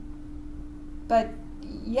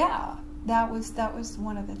yeah. That was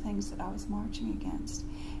one of the things that I was marching against.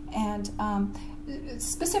 And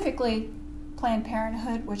specifically Planned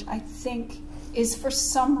Parenthood, which I think is, for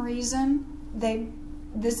some reason,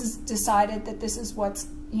 this is decided that this is what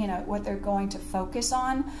they're going to focus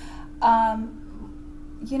on.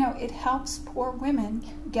 It helps poor women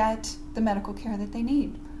get the medical care that they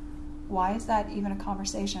need. Why is that even a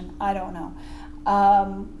conversation? I don't know.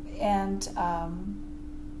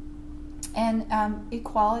 And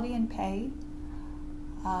equality in pay,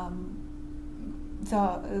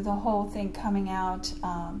 the whole thing coming out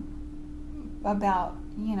about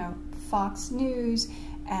Fox News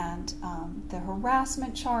and the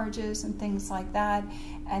harassment charges and things like that,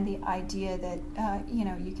 and the idea that you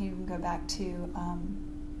can even go back to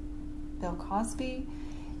Bill Cosby,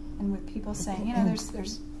 and with people saying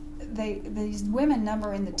these women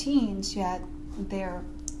number in the teens, yet they're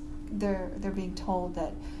being told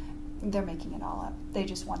that they're making it all up. They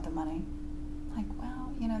just want the money. Like,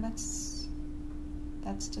 well,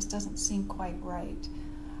 that's just doesn't seem quite right.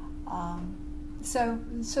 So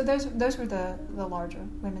those were the larger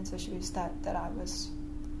women's issues that I was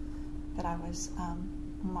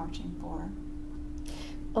marching for.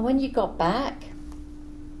 And when you got back,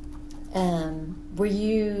 were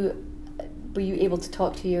you able to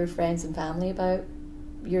talk to your friends and family about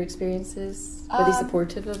your experiences? Were they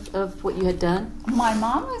supportive of what you had done? My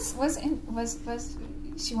mom was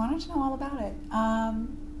she wanted to know all about it,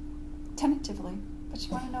 tentatively, but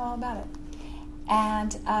she wanted to know all about it.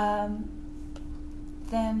 And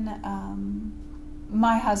then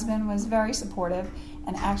my husband was very supportive,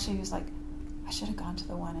 and actually was like, I should have gone to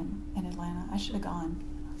the one in Atlanta. I should have gone.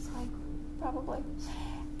 I was like, probably.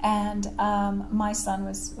 And my son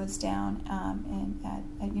was down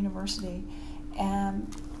at university, and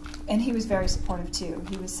he was very supportive too.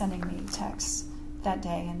 He was sending me texts that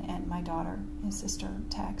day, and my daughter, his sister,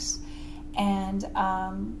 texts. And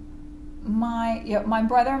my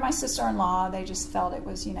brother and my sister-in-law, they just felt it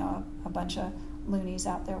was a bunch of loonies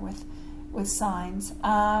out there with signs.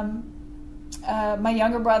 My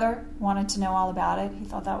younger brother wanted to know all about it. He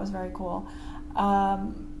thought that was very cool.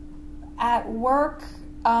 At work,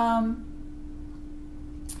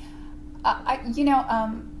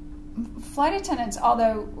 flight attendants,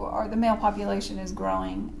 although the male population is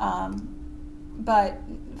growing, but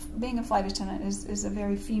being a flight attendant is a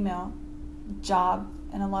very female job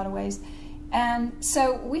in a lot of ways. And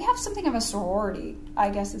so we have something of a sorority, I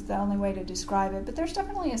guess is the only way to describe it, but there's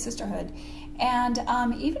definitely a sisterhood. And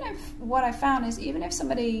even if, what I found is, even if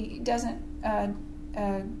somebody doesn't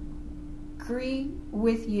agree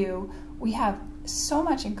with you, we have so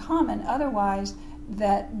much in common otherwise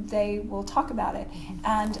that they will talk about it.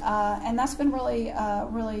 And that's been really,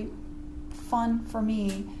 really fun for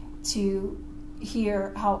me to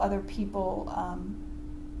hear how other people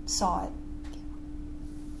saw it.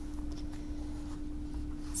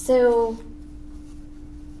 So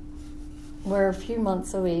we're a few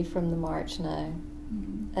months away from the march now.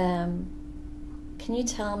 Mm-hmm. Can you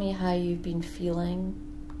tell me how you've been feeling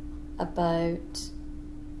about,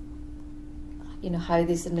 how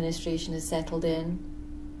this administration has settled in?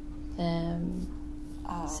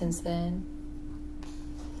 since then?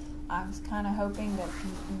 I was kind of hoping that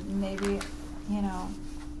maybe,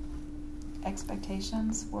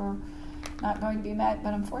 expectations were not going to be met,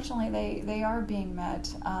 but unfortunately they are being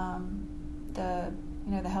met. The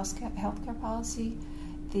healthcare policy,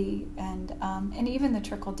 and even the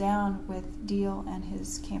trickle down with Deal and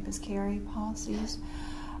his campus carry policies.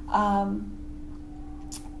 I'm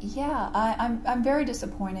very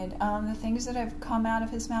disappointed. The things that have come out of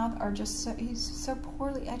his mouth are just he's so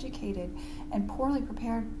poorly educated and poorly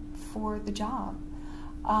prepared for the job,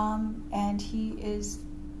 and he is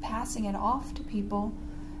passing it off to people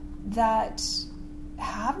that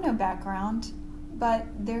have no background, but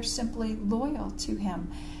they're simply loyal to him.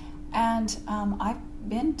 And I've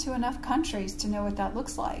been to enough countries to know what that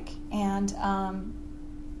looks like. And a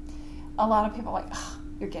lot of people are like, oh,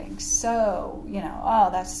 you're getting so, you're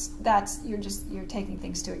taking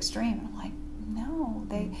things to extreme. And I'm like, no,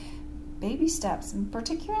 baby steps, and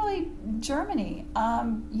particularly Germany. I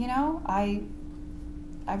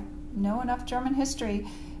know enough German history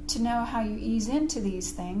to know how you ease into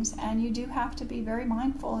these things, and you do have to be very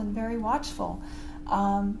mindful and very watchful,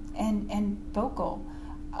 and vocal,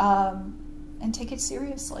 and take it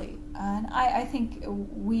seriously. And I think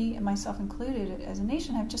we, and myself included, as a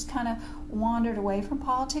nation, have just kind of wandered away from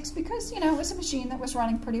politics because, it was a machine that was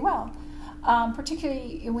running pretty well,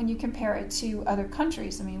 particularly when you compare it to other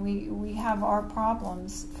countries. I mean, we have our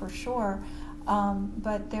problems for sure,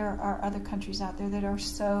 but there are other countries out there that are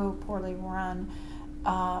so poorly run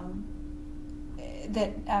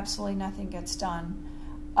that absolutely nothing gets done.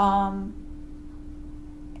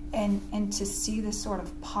 And to see this sort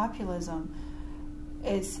of populism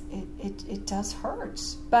it does hurt.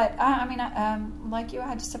 But like you, I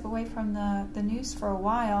had to step away from the news for a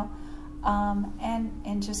while,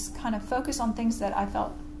 and just kind of focus on things that I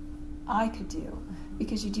felt I could do,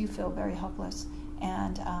 because you do feel very helpless.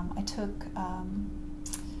 And I took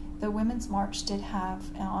the Women's March did have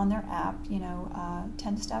on their app,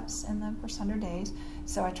 10 steps in the first 100 days.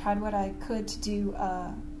 So I tried what I could to do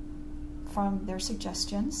from their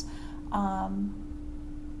suggestions,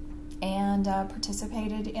 and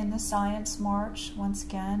participated in the Science March once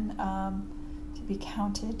again, to be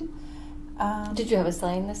counted. Did you have a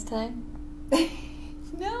sign this time?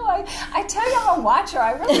 No, I tell you, I'm a watcher.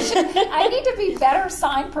 I really should. I need to be better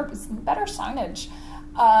signage.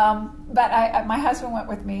 But my husband went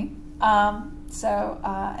with me.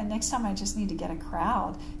 And next time I just need to get a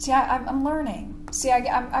crowd. See, I'm learning. See,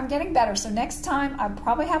 I'm getting better. So next time I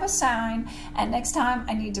probably have a sign, and next time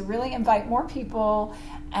I need to really invite more people,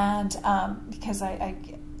 and because I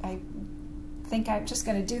think I'm just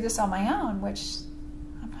going to do this on my own, which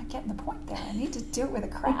I'm not getting the point there. I need to do it with a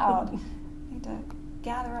crowd. I need to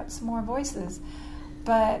gather up some more voices.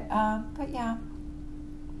 But yeah,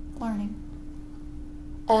 learning.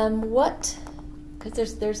 Because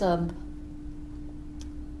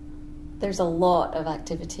there's a lot of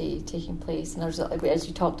activity taking place, and as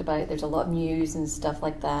you talked about, there's a lot of news and stuff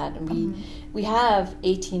like that, and we have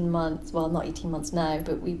 18 months, well, not 18 months now,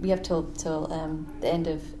 but we have till the end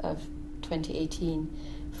of 2018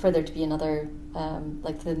 for there to be another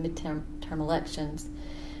like the midterm elections,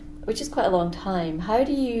 which is quite a long time. How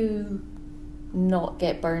do you not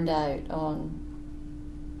get burned out on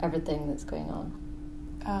everything that's going on?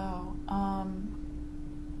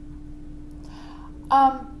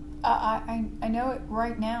 I know it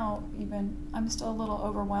right now. Even I'm still a little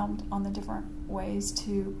overwhelmed on the different ways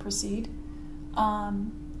to proceed.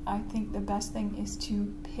 I think the best thing is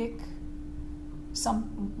to pick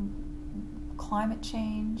some climate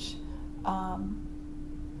change,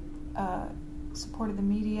 support of the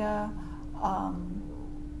media,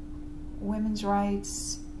 women's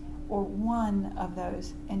rights, or one of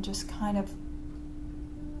those, and just kind of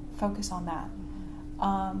focus on that.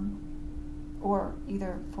 Or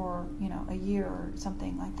either for a year or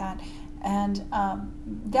something like that, and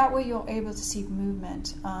that way you're able to see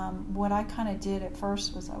movement. What I kind of did at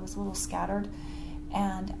first was I was a little scattered,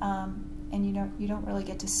 and you don't really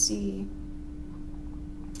get to see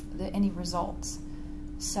any results.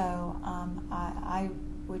 So I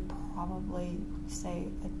would probably say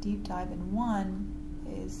a deep dive in one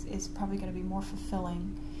is probably going to be more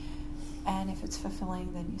fulfilling, and if it's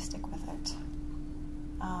fulfilling, then you stick with it.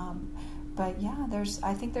 But yeah,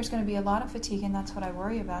 I think there's going to be a lot of fatigue, and that's what I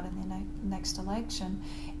worry about in the next election,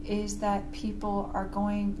 is that people are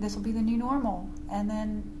this will be the new normal. And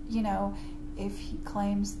then, if he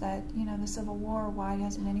claims that, the Civil War, why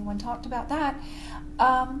hasn't anyone talked about that?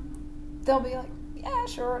 They'll be like, yeah,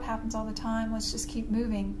 sure, it happens all the time. Let's just keep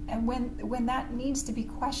moving. And when that needs to be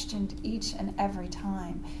questioned each and every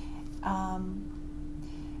time.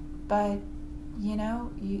 But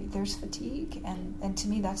there's fatigue, and to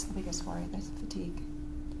me that's the biggest worry. There's fatigue.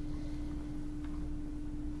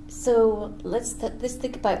 So let's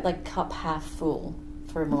think about like cup half full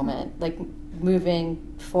for a moment, like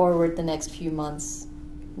moving forward the next few months,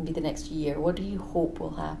 maybe the next year. What do you hope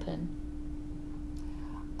will happen?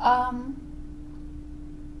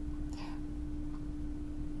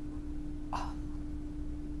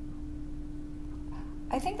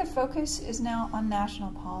 I think the focus is now on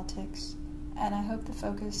national politics, and I hope the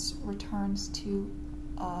focus returns to,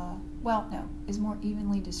 is more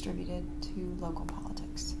evenly distributed to local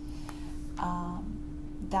politics.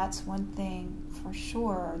 That's one thing for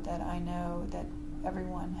sure that I know that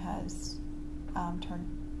everyone has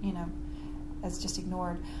has just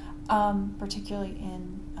ignored. Particularly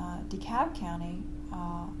in DeKalb County,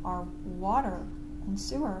 our water and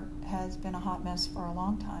sewer has been a hot mess for a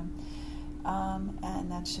long time.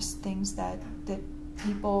 And that's just things that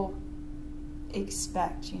people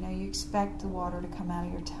expect. You expect the water to come out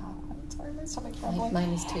of your tap. Sorry, my stomach's rumbling. Mine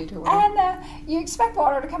is too, don't worry. And you expect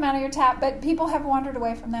water to come out of your tap, but people have wandered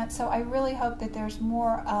away from that. So I really hope that there's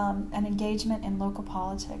more an engagement in local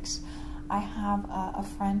politics. I have a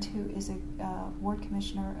friend who is a ward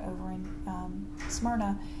commissioner over in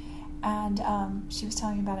Smyrna, and she was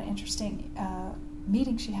telling me about an interesting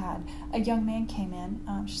meeting she had. A young man came in.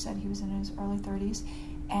 She said he was in his early 30s,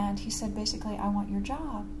 and he said, basically, I want your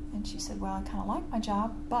job. And she said, well, I kind of like my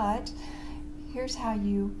job, but here's how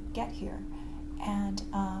you get here. And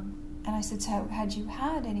I said, so had you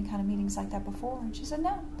had any kind of meetings like that before? And she said,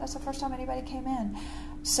 no, that's the first time anybody came in.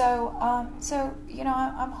 So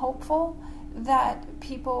I'm hopeful that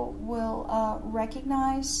people will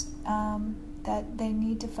recognize that they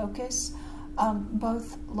need to focus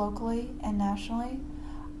both locally and nationally.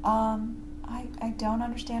 I don't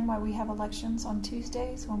understand why we have elections on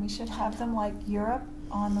Tuesdays when we should have them like Europe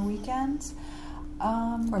on the weekends.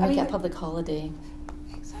 Or make it a public holiday.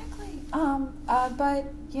 Exactly.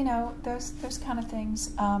 But those kind of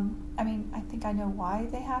things. I think I know why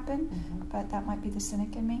they happen, but that might be the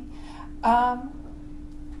cynic in me. But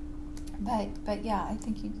yeah, I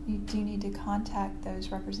think you do need to contact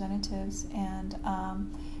those representatives, and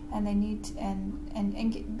they need to,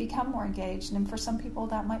 and become more engaged. And for some people,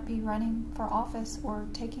 that might be running for office or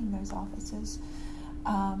taking those offices,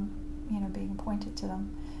 being appointed to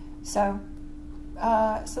them. So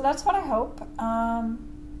that's what I hope.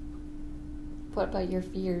 What about your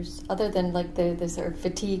fears? Other than like the sort of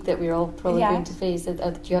fatigue that we're all probably going to face, do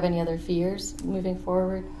you have any other fears moving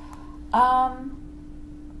forward?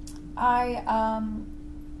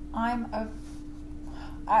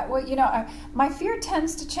 My fear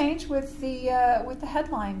tends to change with the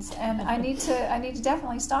headlines, and I need to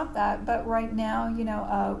definitely stop that. But right now,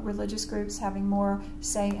 religious groups having more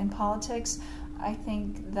say in politics, I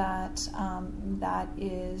think that that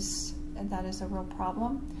is a real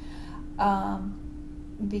problem,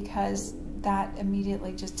 because that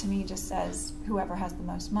immediately just says whoever has the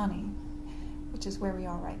most money, which is where we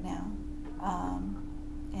are right now,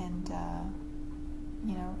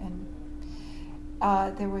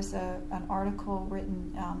 there was an article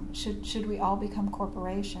written, should we all become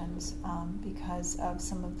corporations because of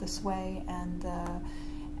some of the sway and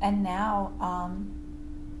now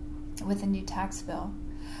with the new tax bill.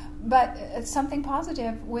 But something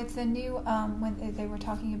positive with the new, when they were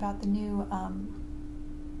talking about the new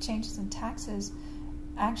changes in taxes,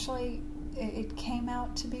 actually it came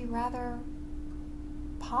out to be rather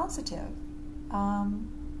positive.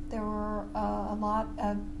 There were a lot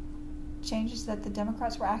of changes that the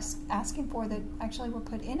Democrats were asking for that actually were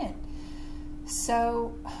put in it.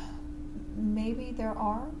 So maybe there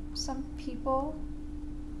are some people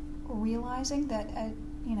realizing that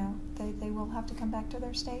they will have to come back to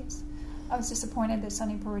their states. I was disappointed that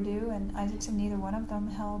Sonny Perdue and Isaacson, neither one of them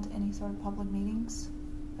held any sort of public meetings.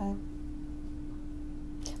 But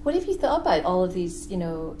what have you thought about all of these,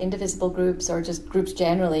 indivisible groups or just groups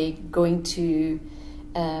generally going to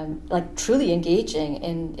truly engaging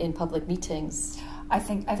in public meetings? I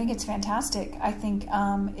think it's fantastic. I think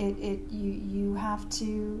you have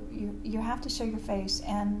to show your face,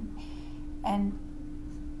 and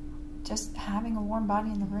just having a warm body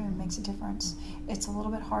in the room makes a difference. It's a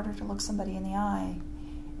little bit harder to look somebody in the eye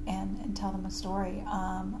and tell them a story.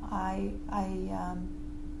 I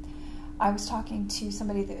was talking to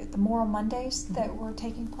somebody, the Moral Mondays that were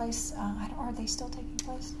taking place. Are they still taking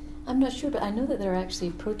place? I'm not sure, but I know that there are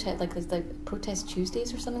actually protest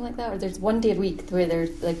Tuesdays or something like that, or there's one day a week where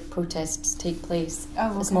there's protests take place,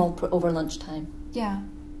 over lunchtime. Yeah,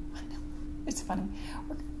 I know. It's funny.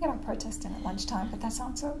 We're going to protest in at lunchtime, but that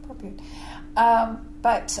sounds so appropriate.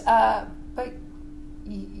 But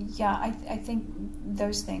yeah, I think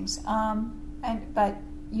those things. But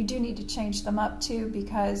you do need to change them up too,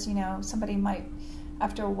 because somebody might,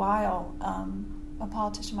 after a while, a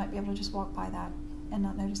politician might be able to just walk by that and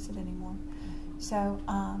not notice it anymore. So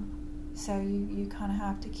you kind of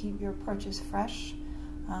have to keep your approaches fresh,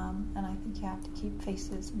 and I think you have to keep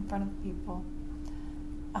faces in front of people.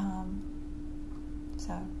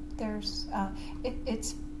 So there's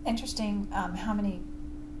it's interesting how many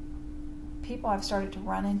people I've started to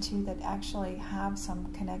run into that actually have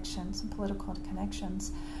some connections, some political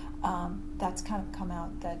connections. That's kind of come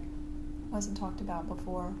out that wasn't talked about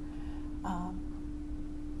before.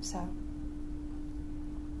 So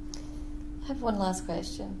I have one last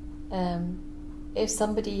question. If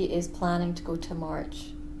somebody is planning to go to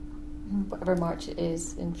march, whatever march it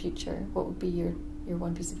is in future, what would be your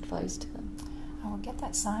one piece of advice to them? I will get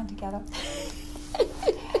that sign together.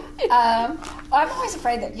 I'm always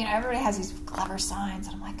afraid that everybody has these clever signs,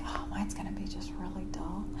 and I'm like, oh, mine's going to be just really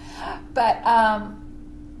dull. But I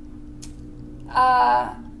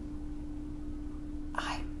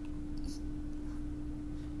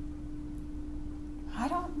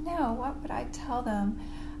don't know. What would I tell them?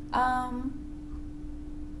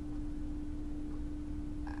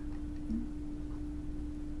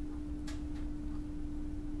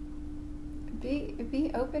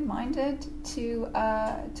 Be open-minded to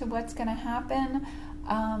what's going to happen.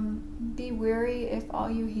 Be wary if all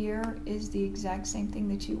you hear is the exact same thing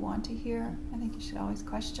that you want to hear. I think you should always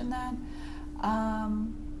question that.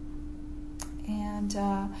 And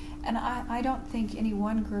I don't think any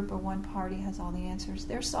one group or one party has all the answers.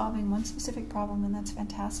 They're solving one specific problem, and that's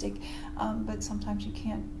fantastic. But sometimes you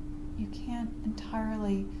can't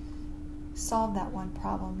entirely solve that one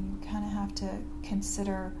problem. You kind of have to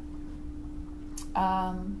consider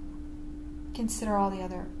all the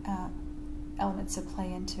other elements that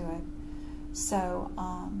play into it. So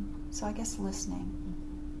I guess listening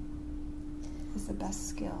is the best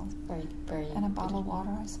skill. Very, very. And a bottle of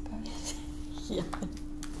water, I suppose. Yeah.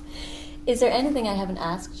 Is there anything I haven't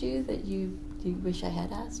asked you that you wish I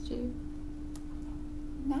had asked you?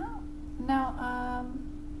 No.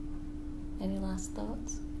 Any last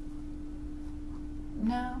thoughts?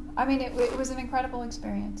 No. I mean, it was an incredible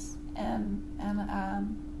experience, and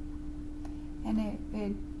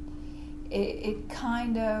it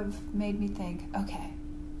kind of made me think, okay,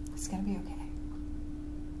 it's gonna be okay.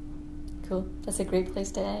 Cool. That's a great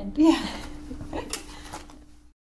place to end. Yeah.